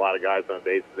left a lot of guys on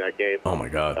base in that game. Oh my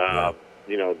God!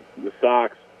 You know, the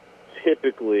Sox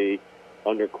typically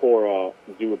under Cora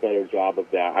do a better job of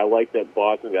that. I like that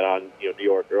Boston got on New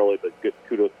York early, but good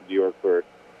kudos to New York for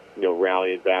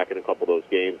rallying back in a couple of those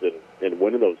games and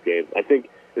winning those games. I think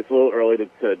it's a little early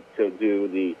to do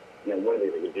the what are they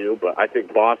going to do, but I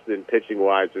think Boston pitching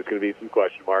wise, there's going to be some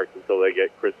question marks until they get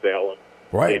Chris Sale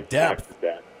and depth.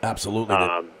 Absolutely,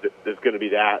 there's going to be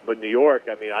that. But New York,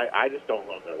 I mean, I just don't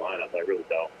love their lineup. I really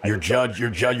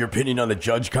don't. Your opinion on the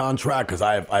Judge contract, because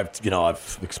I've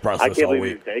expressed this all week. I can't believe he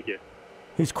didn't take it.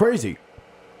 He's crazy.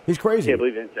 I can't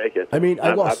believe he didn't take it. I mean,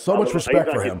 I lost so much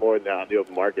respect for him. More than on the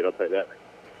open market, I'll tell you that.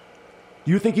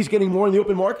 You think he's getting more in the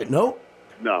open market? No.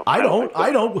 I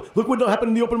don't. Look what happened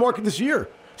in the open market this year.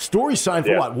 Story signed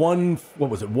for what?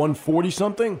 What was it? 140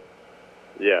 something?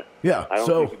 Yeah. Yeah. I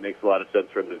don't think it makes a lot of sense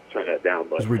for him to turn that down.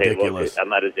 But it's ridiculous. Hey, look, I'm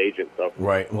not his agent, so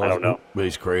right. Well, I don't know.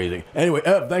 He's crazy. Anyway,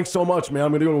 Ev, thanks so much, man.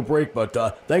 I'm going to go to a break, but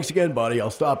thanks again, buddy.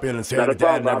 I'll stop in and say hi to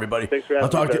Dad and everybody. Thanks for having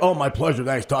I'll talk to you. Oh, my pleasure.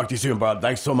 Thanks. Talk to you soon, bud.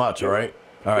 Thanks so much. All right.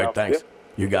 All right. Thanks.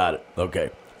 You got it. Okay.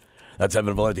 That's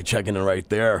Evan Valenti checking in right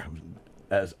there.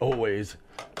 As always,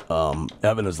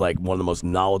 Evan is like one of the most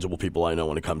knowledgeable people I know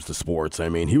when it comes to sports. I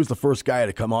mean, he was the first guy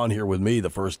to come on here with me the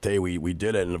first day we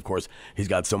did it. And, of course, he's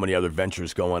got so many other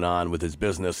ventures going on with his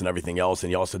business and everything else.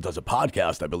 And he also does a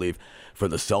podcast, I believe, for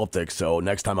the Celtics. So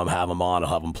next time I have him on, I'll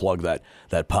have him plug that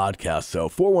podcast. So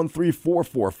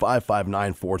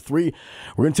 413-445-5943.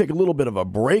 We're going to take a little bit of a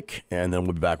break, and then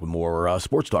we'll be back with more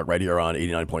sports talk right here on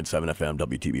 89.7 FM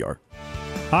WTBR.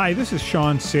 Hi, this is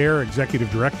Sean Sayre, Executive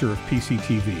Director of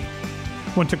PCTV.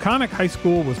 When Taconic High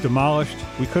School was demolished,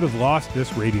 we could have lost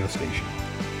this radio station.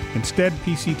 Instead,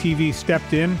 PCTV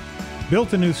stepped in,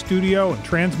 built a new studio and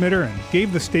transmitter, and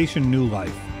gave the station new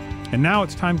life. And now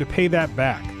it's time to pay that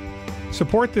back.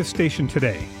 Support this station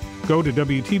today. Go to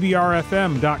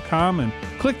WTBRFM.com and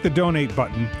click the donate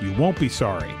button. You won't be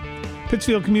sorry.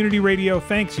 Pittsfield Community Radio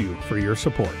thanks you for your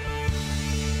support.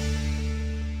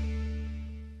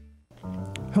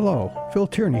 Hello, Phil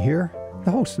Tierney here,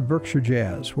 the host of Berkshire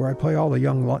Jazz, where I play all the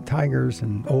young tigers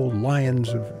and old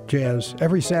lions of jazz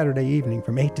every Saturday evening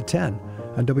from 8 to 10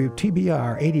 on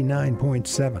WTBR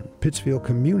 89.7, Pittsfield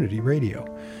Community Radio.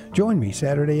 Join me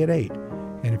Saturday at 8.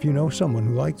 And if you know someone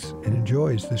who likes and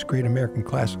enjoys this great American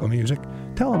classical music,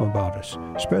 tell them about us.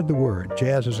 Spread the word.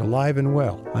 Jazz is alive and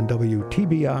well on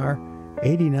WTBR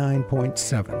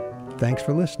 89.7. Thanks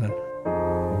for listening.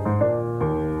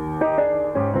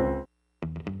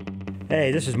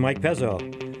 Hey, this is Mike Pezzo.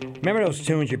 Remember those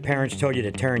tunes your parents told you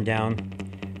to turn down?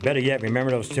 Better yet,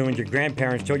 remember those tunes your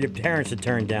grandparents told your parents to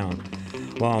turn down?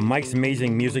 Well, on Mike's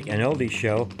Amazing Music and Oldies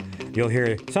show, you'll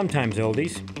hear sometimes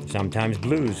oldies, sometimes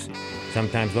blues,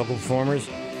 sometimes local performers,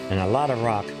 and a lot of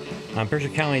rock. On Berkshire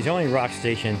County's only rock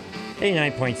station,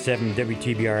 89.7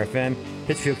 WTBR FM,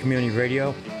 Pittsfield Community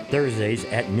Radio, Thursdays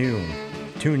at noon.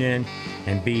 Tune in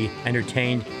and be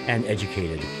entertained and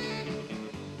educated.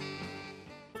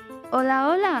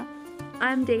 Hola, hola.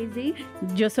 I'm Daisy.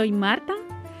 Yo soy Marta.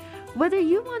 Whether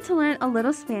you want to learn a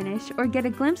little Spanish or get a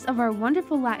glimpse of our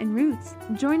wonderful Latin roots,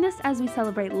 join us as we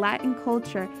celebrate Latin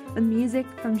culture with music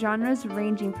from genres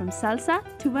ranging from salsa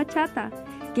to bachata.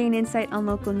 Gain insight on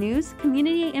local news,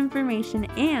 community information,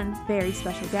 and very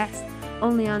special guests.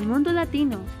 Only on Mundo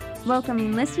Latino,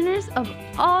 welcoming listeners of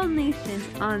all nations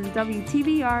on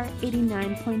WTBR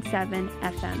 89.7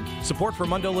 FM. Support for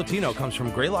Mundo Latino comes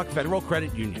from Greylock Federal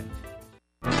Credit Union.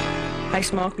 I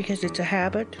smoke because it's a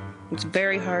habit. It's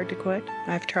very hard to quit.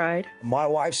 I've tried. My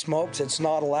wife smokes. It's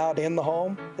not allowed in the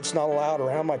home. It's not allowed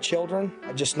around my children.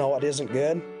 I just know it isn't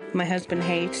good. My husband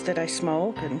hates that I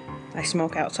smoke, and I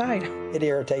smoke outside. It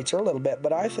irritates her a little bit,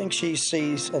 but I think she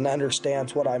sees and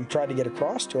understands what I'm trying to get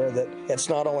across to her, that it's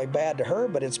not only bad to her,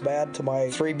 but it's bad to my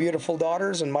 3 beautiful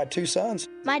daughters and my 2 sons.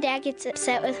 My dad gets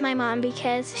upset with my mom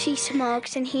because she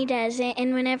smokes and he doesn't,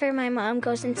 and whenever my mom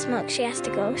goes and smokes, she has to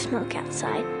go smoke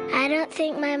outside. I don't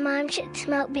think my mom should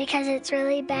smoke because it's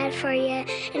really bad for you,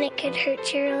 and it could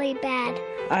hurt you really bad.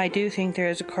 I do think there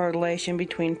is a correlation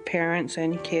between parents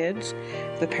and kids.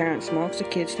 If the parent smokes, the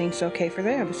kids think it's okay for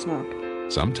them to smoke.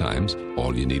 Sometimes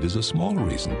all you need is a small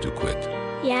reason to quit.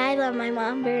 Yeah, I love my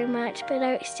mom very much, but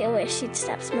I still wish she'd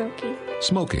stop smoking.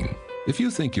 Smoking. If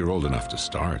you think you're old enough to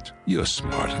start, you're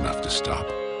smart enough to stop.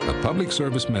 A public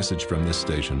service message from this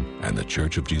station and the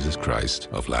Church of Jesus Christ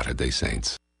of Latter-day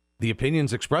Saints. The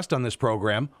opinions expressed on this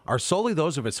program are solely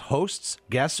those of its hosts,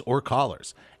 guests, or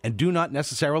callers, and do not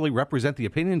necessarily represent the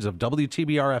opinions of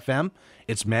WTBR-FM,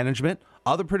 its management,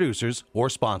 other producers, or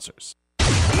sponsors.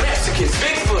 Mexicans,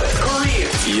 Bigfoot,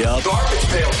 Koreans, garbage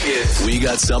pail kids. We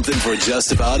got something for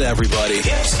just about everybody.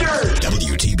 Hipsters.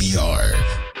 WTBR.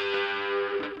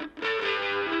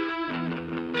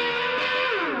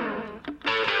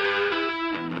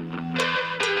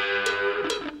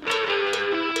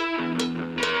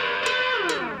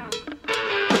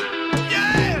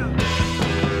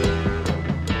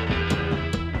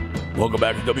 Welcome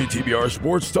back to WTBR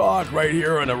Sports Talk right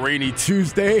here on a rainy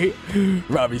Tuesday.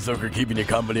 Robbie Zucker keeping you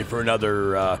company for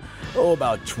another,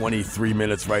 about 23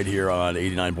 minutes right here on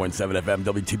 89.7 FM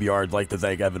WTBR. I'd like to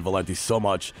thank Evan Valenti so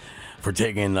much for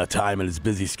taking time in his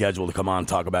busy schedule to come on and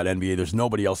talk about NBA. There's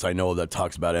nobody else I know that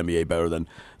talks about NBA better than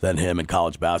him in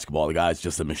college basketball. The guy's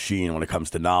just a machine when it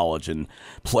comes to knowledge and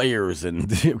players,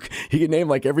 and he can name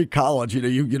like every college.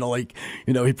 He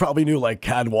probably knew like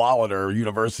Cadwalader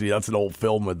University. That's an old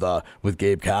film with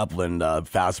Gabe Kaplan,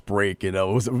 Fast Break. It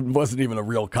wasn't even a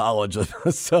real college,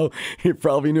 so he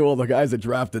probably knew all the guys that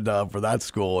drafted for that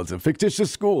school. It's a fictitious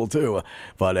school too.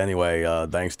 But anyway,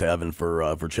 thanks to Evan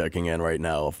for checking in right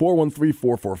now.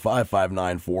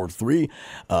 413-445-5943.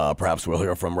 Perhaps we'll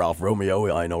hear from Ralph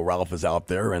Romeo. I know Ralph is out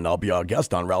there, and I'll be our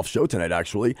guest on Ralph's show tonight,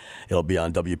 actually. It'll be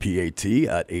on WPAT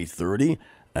at 8:30.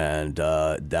 and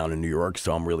down in New York.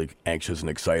 So I'm really anxious and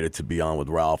excited to be on with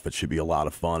Ralph. It should be a lot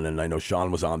of fun. And I know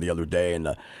Sean was on the other day,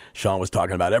 and Sean was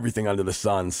talking about everything under the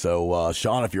sun. So,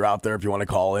 Sean, if you're out there, if you want to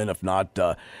call in, if not,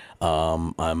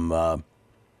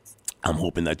 I'm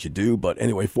hoping that you do. But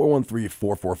anyway,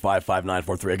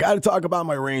 413-445-5943. I got to talk about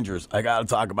my Rangers. I got to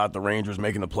talk about the Rangers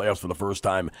making the playoffs for the first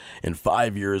time in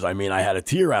 5 years. I mean, I had a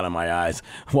tear out of my eyes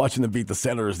watching them beat the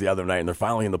Senators the other night, and they're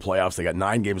finally in the playoffs. They got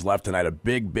 9 games left tonight, a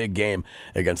big, big game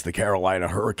against the Carolina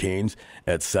Hurricanes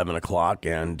at 7 o'clock.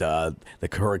 And the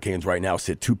Hurricanes right now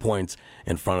sit 2 points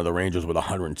in front of the Rangers with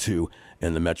 102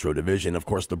 in the Metro Division. Of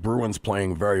course, the Bruins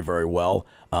playing very, very well.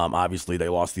 Obviously, they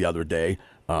lost the other day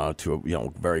to a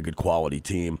very good quality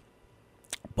team,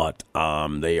 but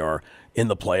they are in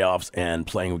the playoffs and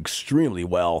playing extremely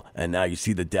well. And now you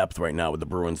see the depth right now with the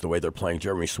Bruins, the way they're playing.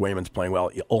 Jeremy Swayman's playing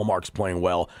well. Olmark's playing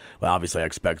well. Well, obviously, I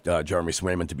expect Jeremy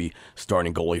Swayman to be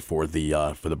starting goalie for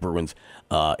the Bruins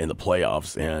in the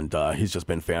playoffs, and he's just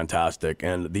been fantastic.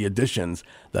 And the additions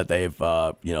that they've,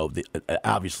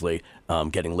 obviously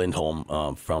getting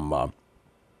Lindholm from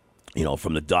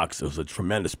the Ducks, it was a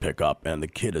tremendous pickup, and the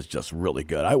kid is just really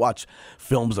good. I watch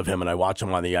films of him, and I watch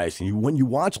him on the ice. And when you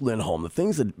watch Lindholm, the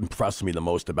things that impress me the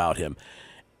most about him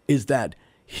is that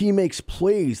he makes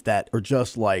plays that are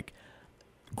just like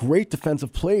great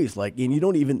defensive plays. And you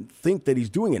don't even think that he's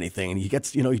doing anything, and he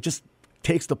gets, he just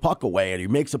takes the puck away, and he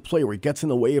makes a play where he gets in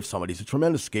the way of somebody. He's a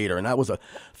tremendous skater, and that was a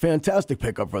fantastic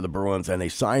pickup for the Bruins, and they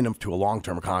signed him to a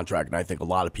long-term contract, and I think a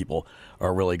lot of people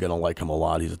are really going to like him a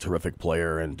lot. He's a terrific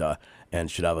player, and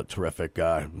should have a terrific,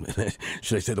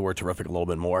 should I say the word terrific a little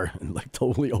bit more?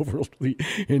 Totally overly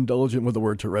indulgent with the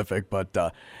word terrific,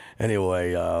 but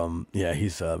anyway,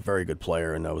 he's a very good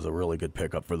player, and that was a really good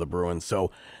pickup for the Bruins. So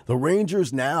the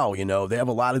Rangers now, they have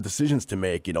a lot of decisions to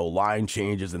make, line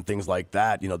changes and things like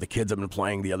that. The kids have been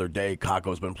playing the other day.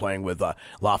 Kakko's been playing with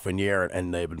Lafreniere,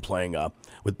 and they've been playing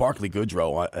with Barclay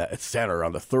Goodrow at center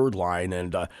on the third line.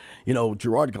 And,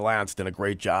 Gerard Gallant's done a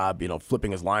great job,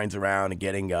 flipping his lines around and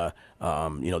getting,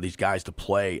 these guys to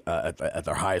play at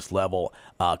their highest level.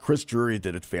 Chris Drury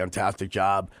did a fantastic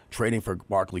job trading for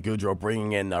Barclay Goodrow,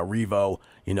 bringing in Revo.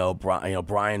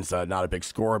 Brian's not a big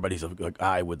scorer, but he's a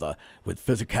guy with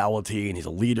physicality, and he's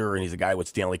a leader, and he's a guy with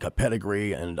Stanley Cup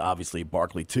pedigree. And obviously,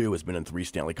 Barclay too has been in 3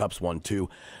 Stanley Cups, won 2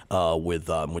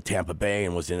 with Tampa Bay,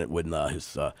 and was in it when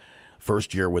his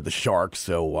first year with the Sharks.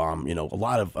 So, a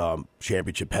lot of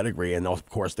championship pedigree. And, of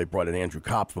course, they brought in Andrew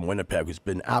Kopp from Winnipeg, who's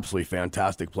been absolutely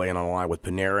fantastic playing on the line with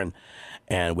Panarin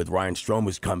and with Ryan Strome,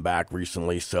 who's come back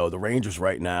recently. So the Rangers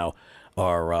right now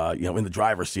are, in the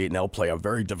driver's seat, and they'll play a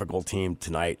very difficult team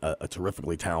tonight, a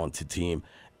terrifically talented team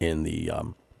in the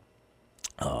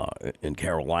in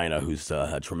Carolina, who's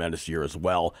had a tremendous year as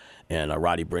well. And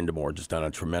Roddy Brindamore just done a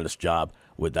tremendous job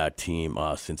with that team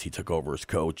since he took over as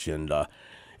coach. And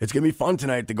it's going to be fun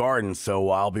tonight at the Garden. So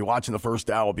I'll be watching the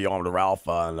first hour. I'll be on with Ralph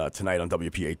tonight on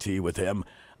WPAT with him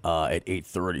at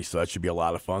 8:30. So that should be a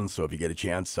lot of fun. So if you get a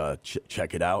chance,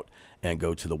 check it out and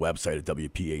go to the website at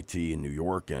WPAT in New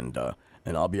York, and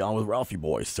I'll be on with Ralphie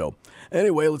boys. So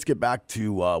anyway, let's get back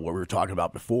to what we were talking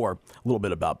about before, a little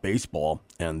bit about baseball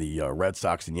and the Red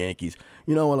Sox and Yankees.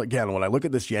 And again, when I look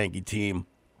at this Yankee team,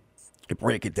 I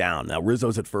break it down. Now,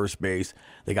 Rizzo's at first base.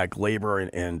 They got Glaber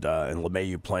and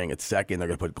LeMahieu playing at second. They're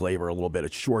going to put Glaber a little bit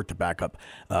at short to back up,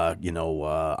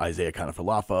 Isaiah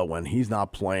Kiner-Falefa when he's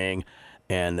not playing.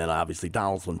 And then obviously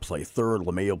Donaldson play third.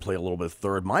 LeMahieu play a little bit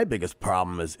third. My biggest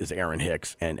problem is Aaron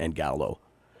Hicks and Gallo,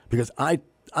 because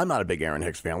I'm not a big Aaron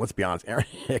Hicks fan. Let's be honest. Aaron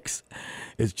Hicks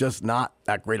is just not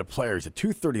that great a player. He's a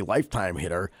 .230 lifetime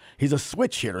hitter. He's a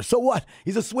switch hitter. So what?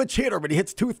 He's a switch hitter, but he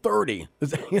hits .230.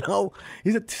 He's a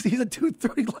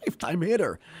 .230 lifetime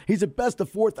hitter. He's at best a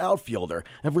fourth outfielder.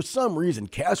 And for some reason,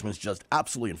 Cashman's just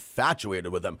absolutely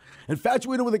infatuated with him.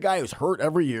 Infatuated with a guy who's hurt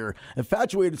every year.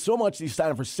 Infatuated so much that he's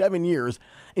signed him for 7 years.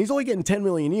 And he's only getting $10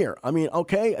 million a year. I mean,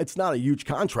 okay, it's not a huge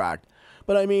contract.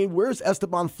 But, I mean, where's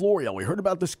Esteban Florial? We heard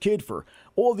about this kid for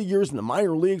all the years in the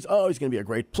minor leagues. Oh, he's going to be a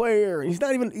great player. And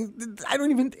I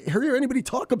don't even hear anybody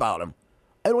talk about him.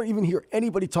 I don't even hear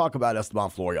anybody talk about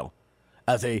Esteban Florial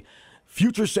as a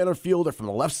future center fielder from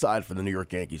the left side for the New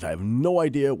York Yankees. I have no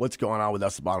idea what's going on with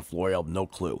Esteban Florial. No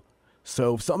clue.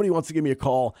 So if somebody wants to give me a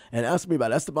call and ask me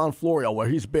about Esteban Florial, where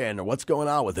he's been or what's going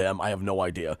on with him, I have no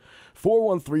idea.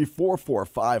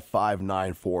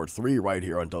 413-445-5943 right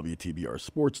here on WTBR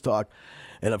Sports Talk.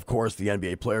 And, of course, the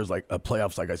NBA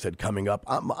playoffs, like I said, coming up.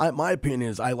 My opinion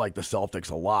is I like the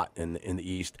Celtics a lot in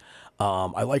the East.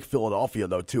 I like Philadelphia,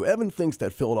 though, too. Evan thinks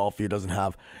that Philadelphia doesn't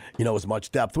have, as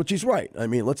much depth, which he's right. I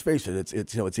mean, let's face it.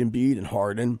 It's Embiid and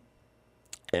Harden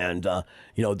And,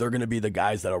 they're going to be the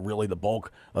guys that are really the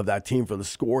bulk of that team for the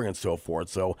scoring and so forth.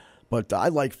 So, but I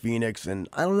like Phoenix, and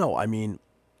I don't know. I mean,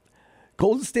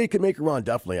 Golden State could make a run,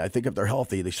 definitely. I think if they're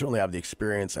healthy, they certainly have the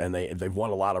experience, and they've won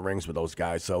a lot of rings with those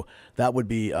guys. So that would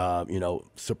be,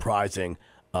 surprising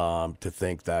to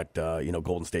think that,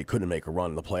 Golden State couldn't make a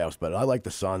run in the playoffs. But I like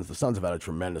the Suns. The Suns have had a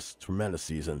tremendous, tremendous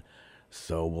season.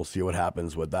 So we'll see what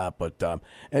happens with that. But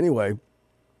anyway,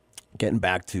 getting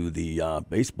back to the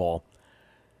baseball,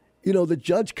 the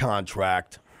Judge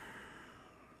contract,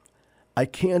 I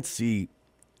can't see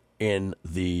in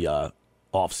the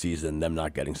offseason them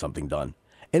not getting something done.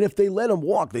 And if they let him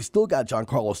walk, they still got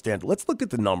Giancarlo Stanton. Let's look at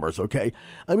the numbers, okay?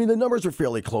 I mean, the numbers are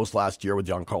fairly close last year with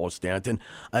Giancarlo Stanton.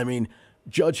 I mean,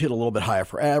 Judge hit a little bit higher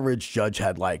for average. Judge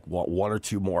had one or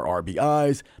two more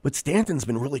RBIs. But Stanton's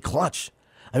been really clutch.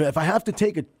 I mean, if I have to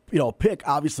take a pick,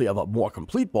 obviously, of a more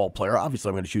complete ball player, obviously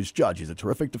I'm going to choose Judge. He's a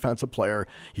terrific defensive player.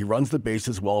 He runs the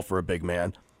bases well for a big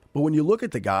man. But when you look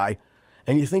at the guy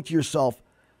and you think to yourself,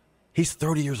 he's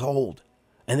 30 years old,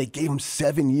 and they gave him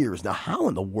 7 years. Now, how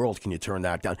in the world can you turn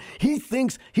that down? He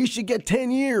thinks he should get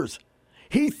 10 years.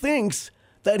 He thinks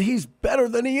that he's better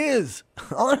than he is.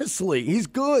 Honestly, he's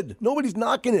good. Nobody's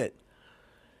knocking it.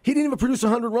 He didn't even produce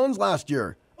 100 runs last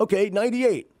year. Okay,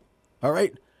 98. All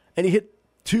right? And he hit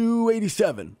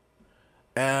 287.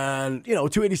 And,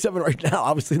 287 right now,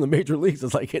 obviously in the major leagues,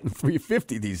 is like hitting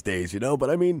 350 these days, But,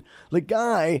 I mean, the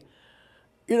guy,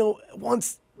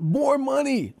 wants more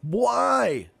money.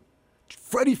 Why?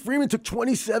 Freddie Freeman took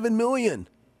 $27 million.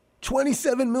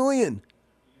 $27 million.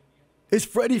 Is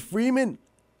Freddie Freeman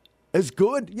as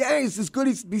good? Yeah, he's as good.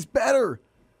 He's better.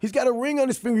 He's got a ring on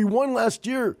his finger. He won last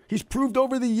year. He's proved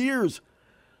over the years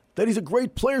that he's a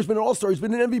great player. He's been an all-star. He's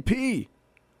been an MVP.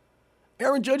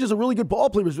 Aaron Judge is a really good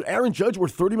ball player. Is Aaron Judge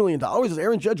worth $30 million? Is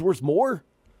Aaron Judge worth more?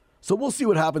 So we'll see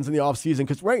what happens in the offseason,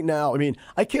 because right now, I mean,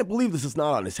 I can't believe this is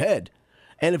not on his head.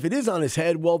 And if it is on his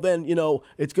head, well, then,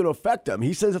 it's going to affect him.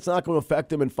 He says it's not going to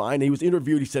affect him, and fine. He was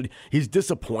interviewed. He said he's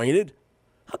disappointed.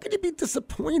 How could you be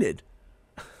disappointed?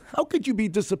 How could you be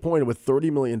disappointed with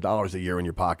 $30 million a year in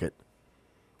your pocket?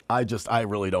 I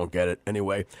really don't get it.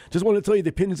 Anyway, just wanted to tell you the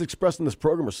opinions expressed in this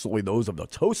program are solely those of the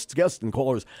hosts, guests, and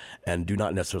callers, and do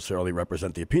not necessarily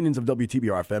represent the opinions of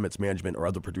WTBR-FM, its management, or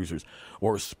other producers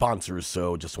or sponsors.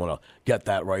 So just want to get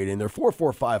that right in there.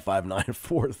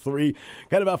 445-5943.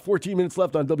 Got about 14 minutes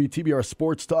left on WTBR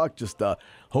Sports Talk. Just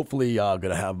hopefully going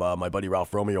to have my buddy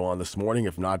Ralph Romeo on this morning.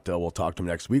 If not, we'll talk to him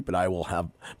next week. But I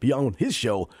will be on his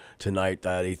show tonight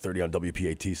at 8:30 on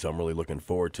WPAT, so I'm really looking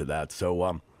forward to that.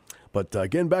 So, But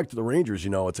getting back to the Rangers,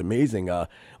 it's amazing over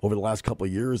the last couple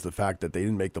of years, the fact that they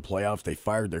didn't make the playoffs. They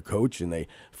fired their coach and they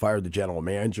fired the general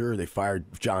manager. They fired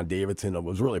John Davidson. I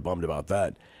was really bummed about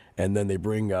that. And then they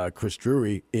bring Chris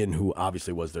Drury in, who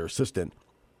obviously was their assistant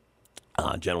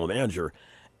general manager.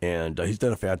 And he's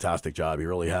done a fantastic job. He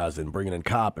really has. And bringing in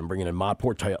Kopp and bringing in Mott,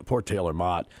 poor Tyler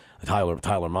Mott.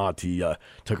 Tyler Mott, he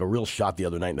took a real shot the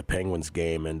other night in the Penguins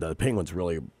game. And the Penguins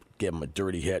really gave him a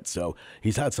dirty hit. So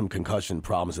he's had some concussion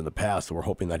problems in the past, so we're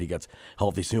hoping that he gets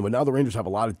healthy soon. But now the Rangers have a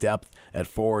lot of depth at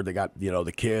forward. They got,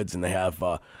 the kids, and they have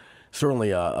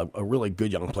certainly a really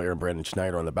good young player in Brandon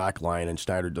Schneider on the back line, and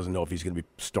Schneider doesn't know if he's going to be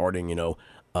starting, in the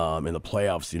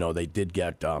playoffs. They did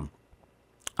get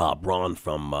Braun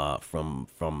from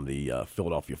the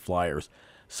Philadelphia Flyers.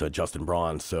 So Justin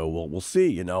Braun. So we'll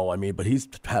see, but he's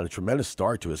had a tremendous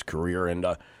start to his career, and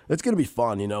it's going to be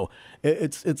fun.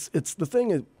 It's the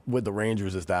thing with the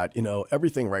Rangers is that,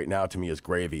 everything right now to me is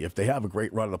gravy. If they have a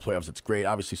great run in the playoffs, it's great.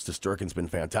 Obviously, Shesterkin's been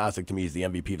fantastic. To me, he's the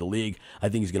MVP of the league. I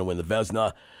think he's going to win the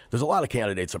Vezina. There's a lot of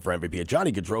candidates up for MVP.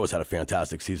 Johnny Gaudreau has had a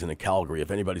fantastic season in Calgary.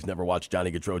 If anybody's never watched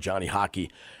Johnny Gaudreau, Johnny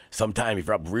Hockey, sometime if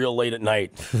you're up real late at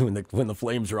night when the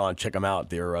Flames are on, check them out.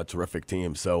 They're a terrific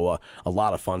team. So a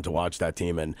lot of fun to watch that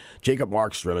team. And Jacob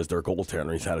Markstrom is their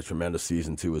goaltender. He's had a tremendous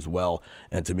season too as well.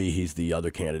 And to me, he's the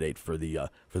other candidate for the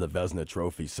Vezina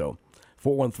Trophy. So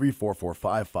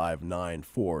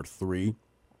 413-445-5943. A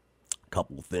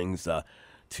couple of things to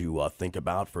think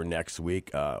about for next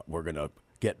week. We're going to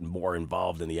get more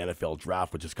involved in the NFL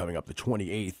draft, which is coming up the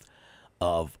 28th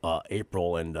of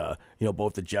April. And,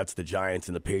 both the Jets, the Giants,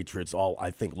 and the Patriots all, I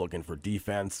think, looking for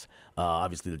defense.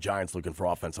 Obviously, the Giants looking for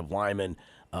offensive linemen.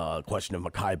 Question of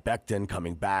Mekhi Becton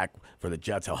coming back for the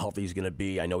Jets, how healthy he's going to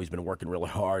be. I know he's been working really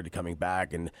hard coming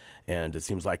back, and it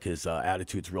seems like his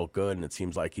attitude's real good, and it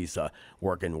seems like he's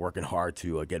working hard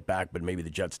to get back, but maybe the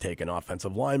Jets take an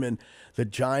offensive lineman. The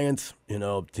Giants, they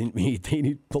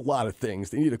need a lot of things.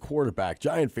 They need a quarterback.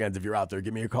 Giant fans, if you're out there,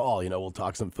 give me a call. We'll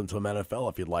talk some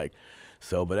NFL if you'd like.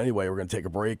 So, but anyway, we're going to take a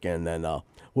break, and then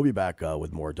we'll be back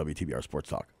with more WTBR Sports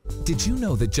Talk. Did you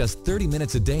know that just 30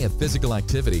 minutes a day of physical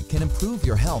activity can improve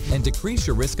your health and decrease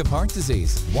your risk of heart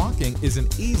disease? Walking is an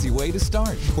easy way to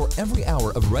start. For every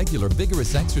hour of regular,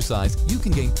 vigorous exercise, you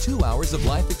can gain 2 hours of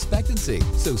life expectancy.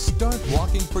 So start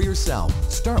walking for yourself.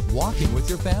 Start walking with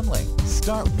your family.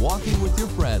 Start walking with your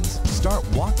friends. Start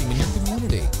walking in your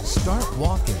community. Start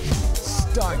walking.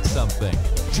 Start something.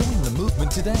 Join the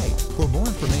movement today. For more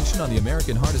information on the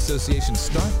American Heart Association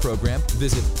START program,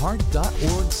 visit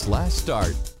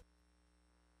heart.org/start.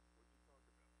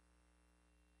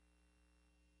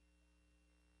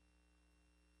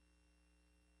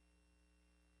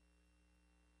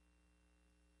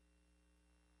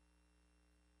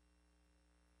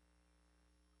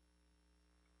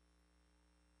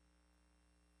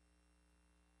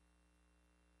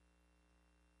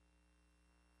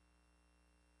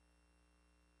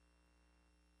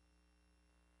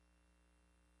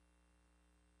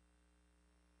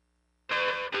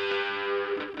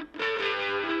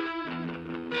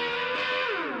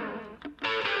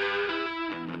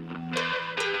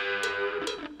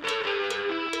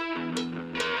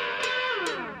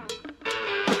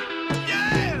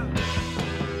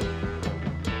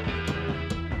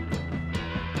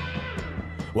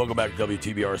 Welcome back to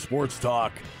WTBR Sports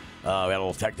Talk. We had a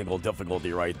little technical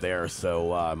difficulty right there,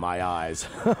 so my eyes.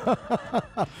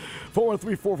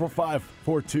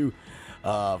 413-445-425943,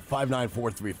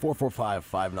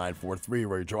 445-5943.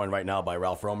 We're joined right now by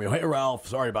Ralph Romeo. Hey, Ralph.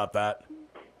 Sorry about that.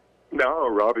 No,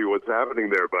 Robbie, what's happening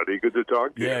there, buddy? Good to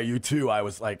talk to you. Yeah, you too. I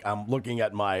was like, I'm looking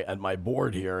at my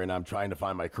board here, and I'm trying to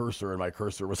find my cursor, and my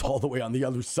cursor was all the way on the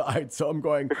other side. So I'm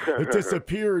going, it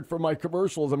disappeared from my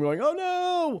commercials. I'm going, oh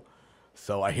no!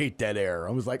 So I hate dead air.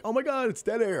 I was like, oh my God, it's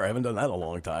dead air. I haven't done that in a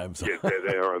long time. So. Yeah, dead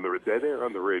air on the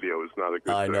radio is not a good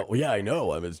thing. I know. Well, yeah, I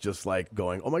know. I mean, it's just like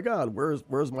going, oh my God,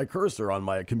 where's my cursor on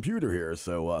my computer here?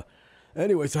 So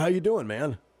anyway, so how you doing,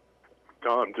 man?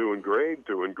 Oh, I'm doing great,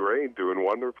 doing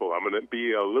wonderful. I'm going to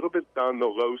be a little bit on the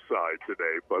low side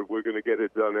today, but we're going to get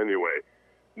it done anyway.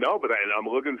 No, but I'm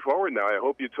looking forward now. I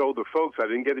hope you told the folks. I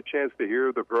didn't get a chance to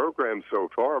hear the program so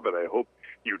far, but I hope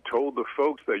you told the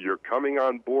folks that you're coming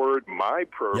on board my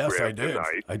program yes, I did.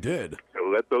 tonight. I did.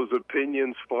 Let those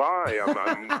opinions fly.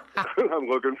 I'm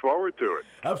looking forward to it.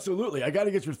 Absolutely. I got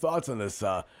to get your thoughts on this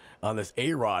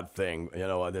A-Rod thing. You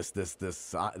know, this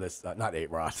not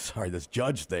A-Rod. Sorry, this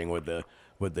judge thing with the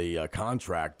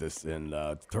contract.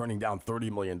 Turning down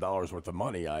 $30 million worth of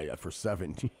money for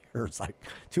 7 years, like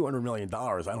 $200 million.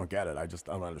 I don't get it. I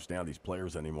don't understand these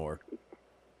players anymore.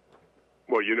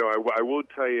 Well, you know, I will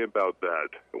tell you about that.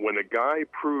 When a guy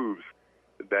proves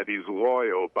that he's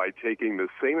loyal by taking the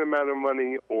same amount of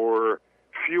money or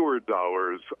fewer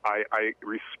dollars, I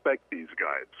respect these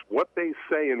guys. What they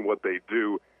say and what they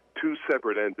do, two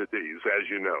separate entities, as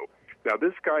you know. Now,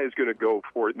 this guy is going to go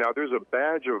for it. Now, there's a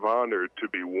badge of honor to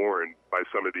be worn by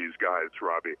some of these guys,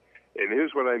 Robbie. And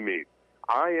here's what I mean.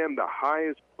 I am the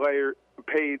highest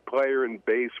paid player in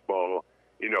baseball.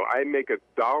 You know, I make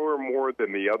 $1 more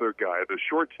than the other guy. The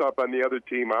shortstop on the other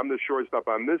team, I'm the shortstop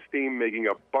on this team making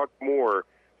 $1 more.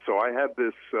 So I have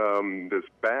this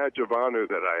badge of honor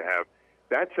that I have.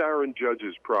 That's Aaron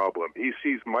Judge's problem. He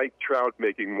sees Mike Trout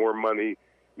making more money,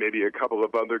 maybe a couple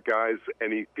of other guys,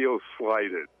 and he feels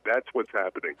slighted. That's what's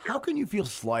happening. How can you feel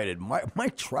slighted?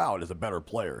 Mike Trout is a better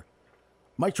player.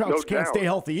 Mike Trout can't stay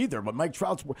healthy either, but Mike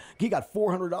Trout's he got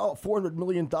 $400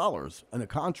 million in a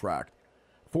contract,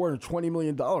 $420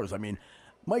 million. I mean,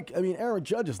 Aaron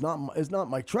Judge is not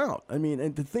Mike Trout. I mean,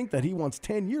 and to think that he wants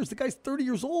 10 years, the guy's 30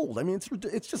 years old. I mean, it's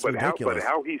just ridiculous. But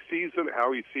how he sees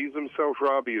himself,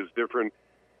 Robbie, is different.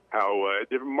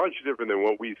 Much different than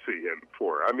what we see him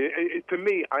for. I mean, to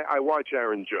me, I watch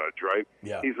Aaron Judge, right?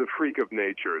 Yeah. He's a freak of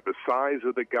nature. The size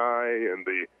of the guy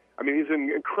and he's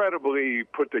incredibly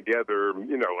put together,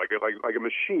 you know, like a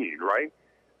machine, right?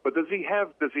 But does he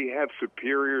have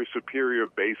superior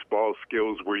baseball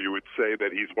skills where you would say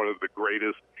that he's one of the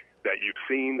greatest that you've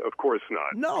seen? Of course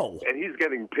not. No. And he's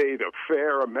getting paid a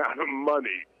fair amount of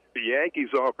money. The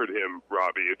Yankees offered him,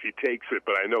 Robbie, if he takes it,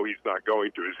 but I know he's not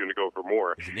going to. He's going to go for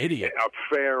more. He's an idiot. A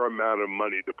fair amount of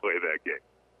money to play that game.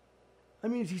 I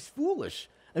mean, he's foolish.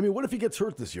 I mean, what if he gets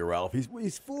hurt this year, Ralph? He's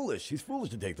foolish. He's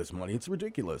foolish to take this money. It's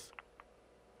ridiculous.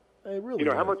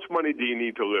 How much money do you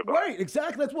need to live on? Right,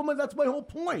 exactly. That's my whole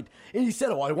point. And he said,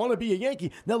 "Oh, I want to be a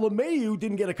Yankee." Now LeMahieu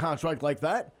didn't get a contract like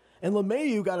that, and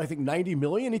LeMahieu got, I think, $90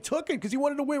 million. He took it because he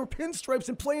wanted to wear pinstripes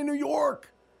and play in New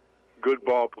York. Good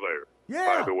ball player.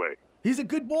 Yeah. By the way, he's a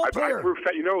good ball player.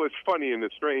 You know, it's funny in a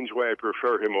strange way. I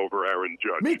prefer him over Aaron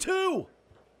Judge. Me too.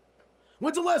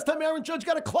 When's the last time Aaron Judge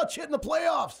got a clutch hit in the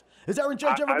playoffs? Has Aaron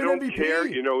Judge ever I been don't MVP? care.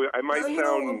 You know, I might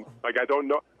sound like I don't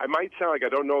know. I might sound like I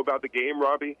don't know about the game,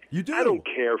 Robbie. You do. I don't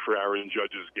care for Aaron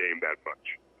Judge's game that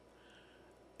much.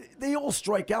 They all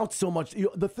strike out so much.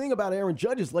 The thing about Aaron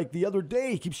Judge is, like the other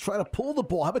day, he keeps trying to pull the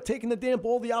ball. How about taking the damn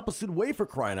ball the opposite way, for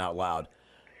crying out loud?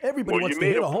 Everybody wants to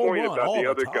hit a home run about all the the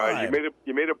other time. guy.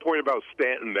 You made a point about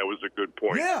Stanton. That was a good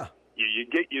point. Yeah.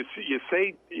 You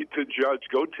say to Judge,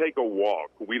 go take a walk.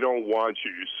 We don't want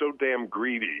you. You're so damn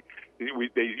greedy.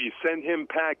 You send him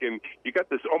packing. You got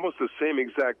this almost the same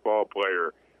exact ball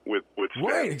player with Stanton.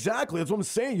 Right, exactly. That's what I'm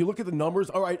saying. You look at the numbers.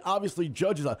 All right, obviously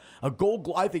Judge is a Gold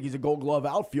Glove. I think he's a Gold Glove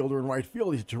outfielder in right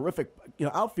field. He's a terrific,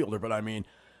 outfielder. But I mean,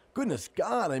 goodness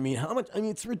God, I mean, how much? I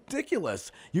mean, it's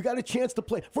ridiculous. You got a chance to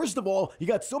play. First of all, you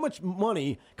got so much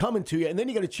money coming to you, and then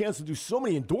you got a chance to do so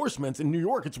many endorsements in New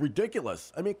York. It's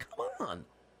ridiculous. I mean, come on.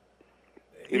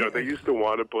 They used to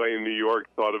want to play in New York,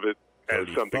 thought of it as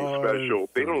something special.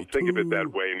 They don't think of it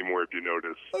that way anymore, if you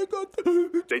notice.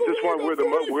 They just want where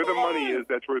the money is,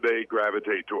 that's where they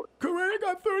gravitate toward. Correa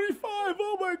got 35.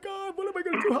 Oh, my God. What am I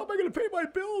going to do? How am I going to pay my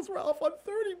bills, Ralph, on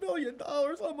 $30 million?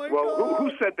 Oh, my God. Well,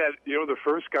 who said that? The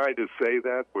first guy to say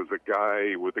that was the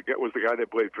guy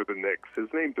that played for the Knicks. His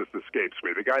name just escapes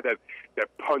me. The guy that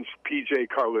punched P.J.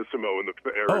 Carlissimo in the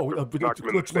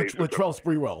face. Latrell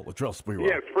Sprewell.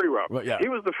 Yeah, Sprewell. Right, yeah. He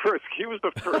was the first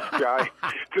guy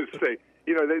to say.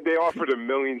 They offered him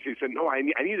millions. He said, "No, I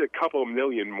need a couple of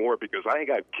million more because I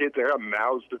got kids. I got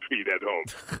mouths to feed at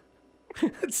home."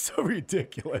 It's so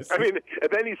ridiculous. I mean, and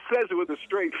then he says it with a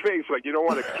straight face, like you don't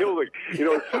want to kill the. As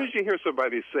soon as you hear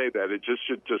somebody say that, it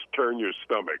should turn your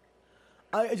stomach.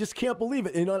 I just can't believe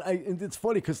it. And it's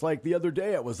funny because like the other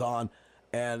day I was on.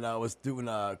 And I was doing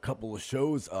a couple of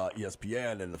shows,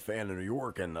 ESPN and The Fan in New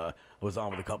York, and I was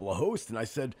on with a couple of hosts, and I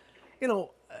said,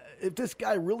 if this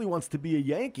guy really wants to be a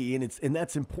Yankee and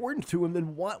that's important to him,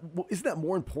 then what isn't that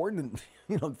more important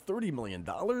than $30 million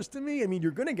to me? I mean,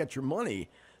 you're going to get your money.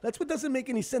 That's what doesn't make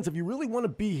any sense. If you really want to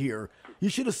be here, you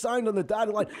should have signed on the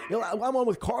dotted line. I'm on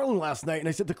with Carlin last night, and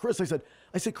I said to Chris,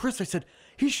 Chris,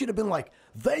 he should have been like,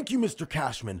 thank you, Mr.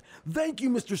 Cashman. Thank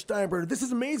you, Mr. Steinbrenner. This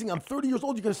is amazing. I'm 30 years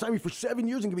old. You're going to sign me for 7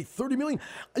 years and give me $30 million.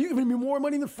 You're giving me more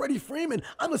money than Freddie Freeman.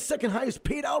 I'm the second highest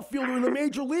paid outfielder in the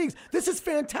major leagues. This is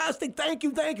fantastic. Thank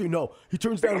you. No, he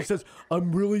turns down and says,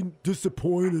 I'm really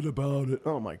disappointed about it.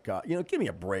 Oh, my God. Give me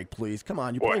a break, please. Come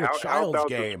on. You're playing a child's how about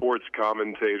game. The sports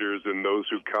commentators and those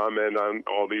who comment on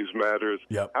all these matters?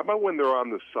 Yep. How about when they're on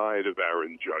the side of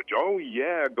Aaron Judge? Oh,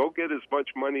 yeah, go get as much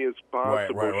money as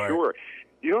possible. Right. Sure.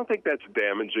 You don't think that's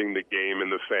damaging the game in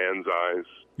the fans' eyes?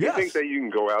 Yes. You think that you can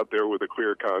go out there with a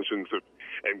clear conscience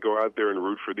and go out there and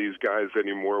root for these guys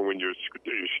anymore when you're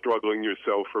struggling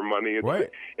yourself for money?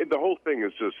 The whole thing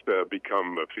has just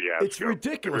become a fiasco. It's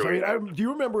ridiculous. It really do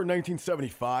you remember in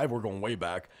 1975, we're going way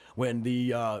back, when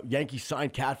the Yankees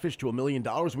signed Catfish to $1 million?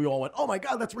 We all went, oh, my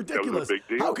God, that's ridiculous. That was a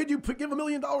big deal. How could you give $1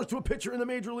 million to a pitcher in the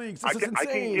major leagues? This is insane. I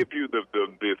can give you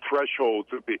the threshold.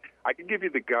 I can give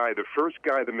you the first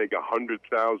guy to make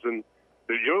 $100,000.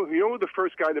 You know who the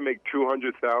first guy to make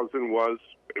 $200,000 was?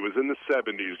 It was in the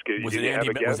 70s. Was it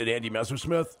Andy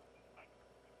Messersmith?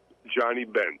 Johnny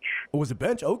Bench. Oh, was it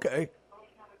Bench? Okay.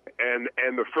 And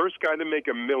the first guy to make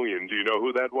 $1 million. Do you know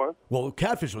who that was? Well,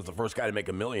 Catfish was the first guy to make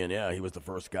 $1 million. Yeah, he was the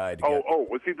first guy to get. Oh,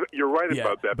 was he? You're right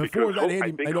about that. Before because that,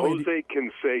 I think Jose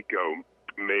Canseco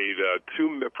made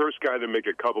the first guy to make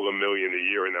a couple of million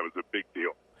a year, and that was a big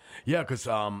deal. Yeah,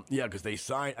 because they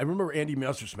signed. I remember Andy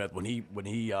Messersmith when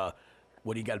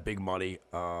he got big money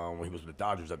when he was with the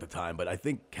Dodgers at the time. But I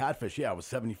think Catfish, was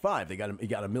 75. He got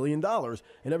 $1 million,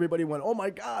 and everybody went, "Oh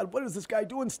my God, what is this guy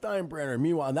doing, Steinbrenner?"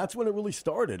 Meanwhile, and that's when it really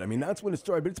started. I mean, that's when it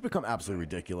started. But it's become absolutely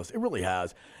ridiculous. It really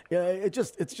has.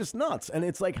 It's just nuts. And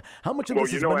it's like, how much of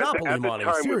this is monopoly at the money?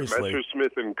 time Seriously, with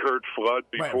Messersmith and Kurt Flood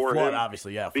before Flood, him,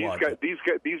 obviously, yeah. These Flood.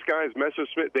 guys,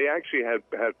 Messersmith, they actually had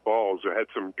balls or had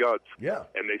some guts. Yeah.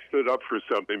 And they stood up for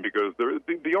something because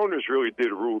the owners really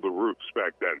did rule the roost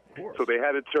back then. So they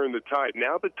had to turn the tide.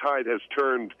 Now the tide has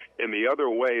turned in the other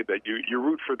way, that you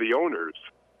root for the owners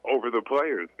over the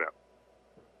players now.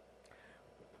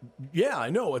 Yeah,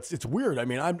 I know. It's weird. I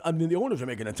mean, the owners are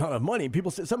making a ton of money.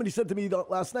 Somebody said to me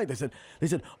last night, they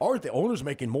said, aren't the owners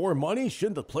making more money?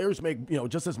 Shouldn't the players make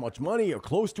just as much money or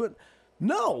close to it?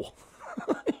 No.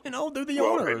 They're the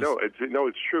owners.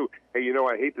 It's true. Hey,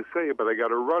 I hate to say it, but I got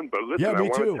to run. But listen, I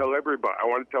want to tell everybody, I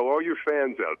want to tell all your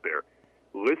fans out there,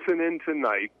 listen in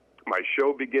tonight. My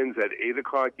show begins at 8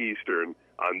 o'clock Eastern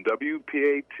on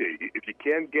WPAT. If you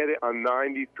can't get it on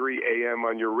 93 AM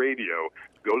on your radio,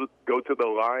 go to the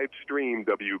live stream,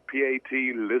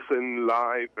 WPAT, listen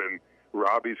live, and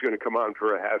Robbie's going to come on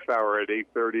for a half hour at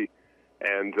 8:30.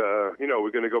 And, we're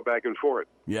going to go back and forth.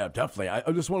 Yeah, definitely.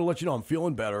 I just want to let you know I'm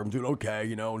feeling better. I'm doing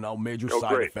okay, no major side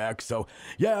great. effects. So,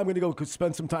 yeah, I'm going to go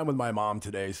spend some time with my mom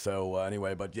today. So,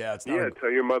 anyway, but yeah, it's not. Yeah,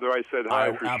 tell your mother I said hi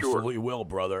I for absolutely sure. will,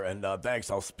 brother. And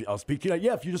thanks. I'll speak to you.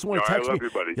 Yeah, if you just want to No, I text love me.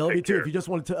 you, buddy. Yeah, love Take you too. care. If you just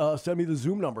want to send me the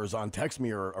Zoom numbers on text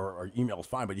me or email is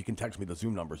fine, but you can text me the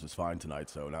Zoom numbers. It's fine tonight,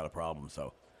 so not a problem.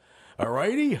 So, all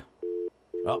righty.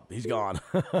 Oh, he's gone.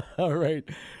 All right.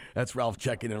 That's Ralph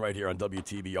checking in right here on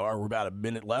WTBR. We're about a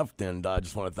minute left, and I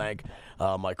just want to thank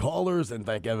my callers and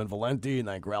thank Evan Valenti and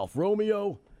thank Ralph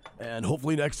Romeo. And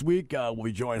hopefully next week we'll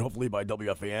be joined hopefully by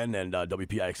WFAN and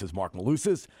WPIX's Mark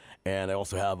Malusis. And I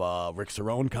also have Rick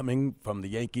Cerrone coming from the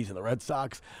Yankees and the Red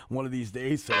Sox one of these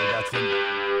days. So we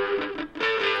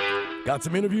got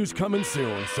some interviews coming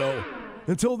soon. So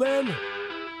until then,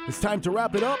 it's time to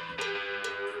wrap it up.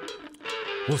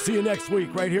 We'll see you next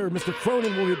week right here. Mr.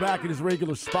 Cronin will be back in his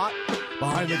regular spot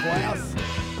behind the glass.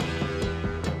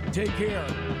 Take care.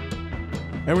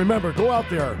 And remember, go out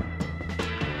there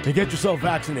and get yourself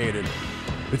vaccinated.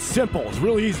 It's simple. It's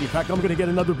really easy. In fact, I'm going to get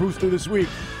another booster this week.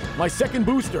 My second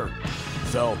booster.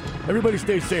 So everybody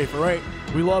stay safe, all right?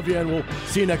 We love you, and we'll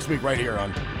see you next week right here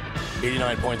on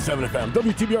 89.7 FM.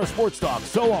 WTBR Sports Talk.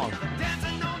 So long.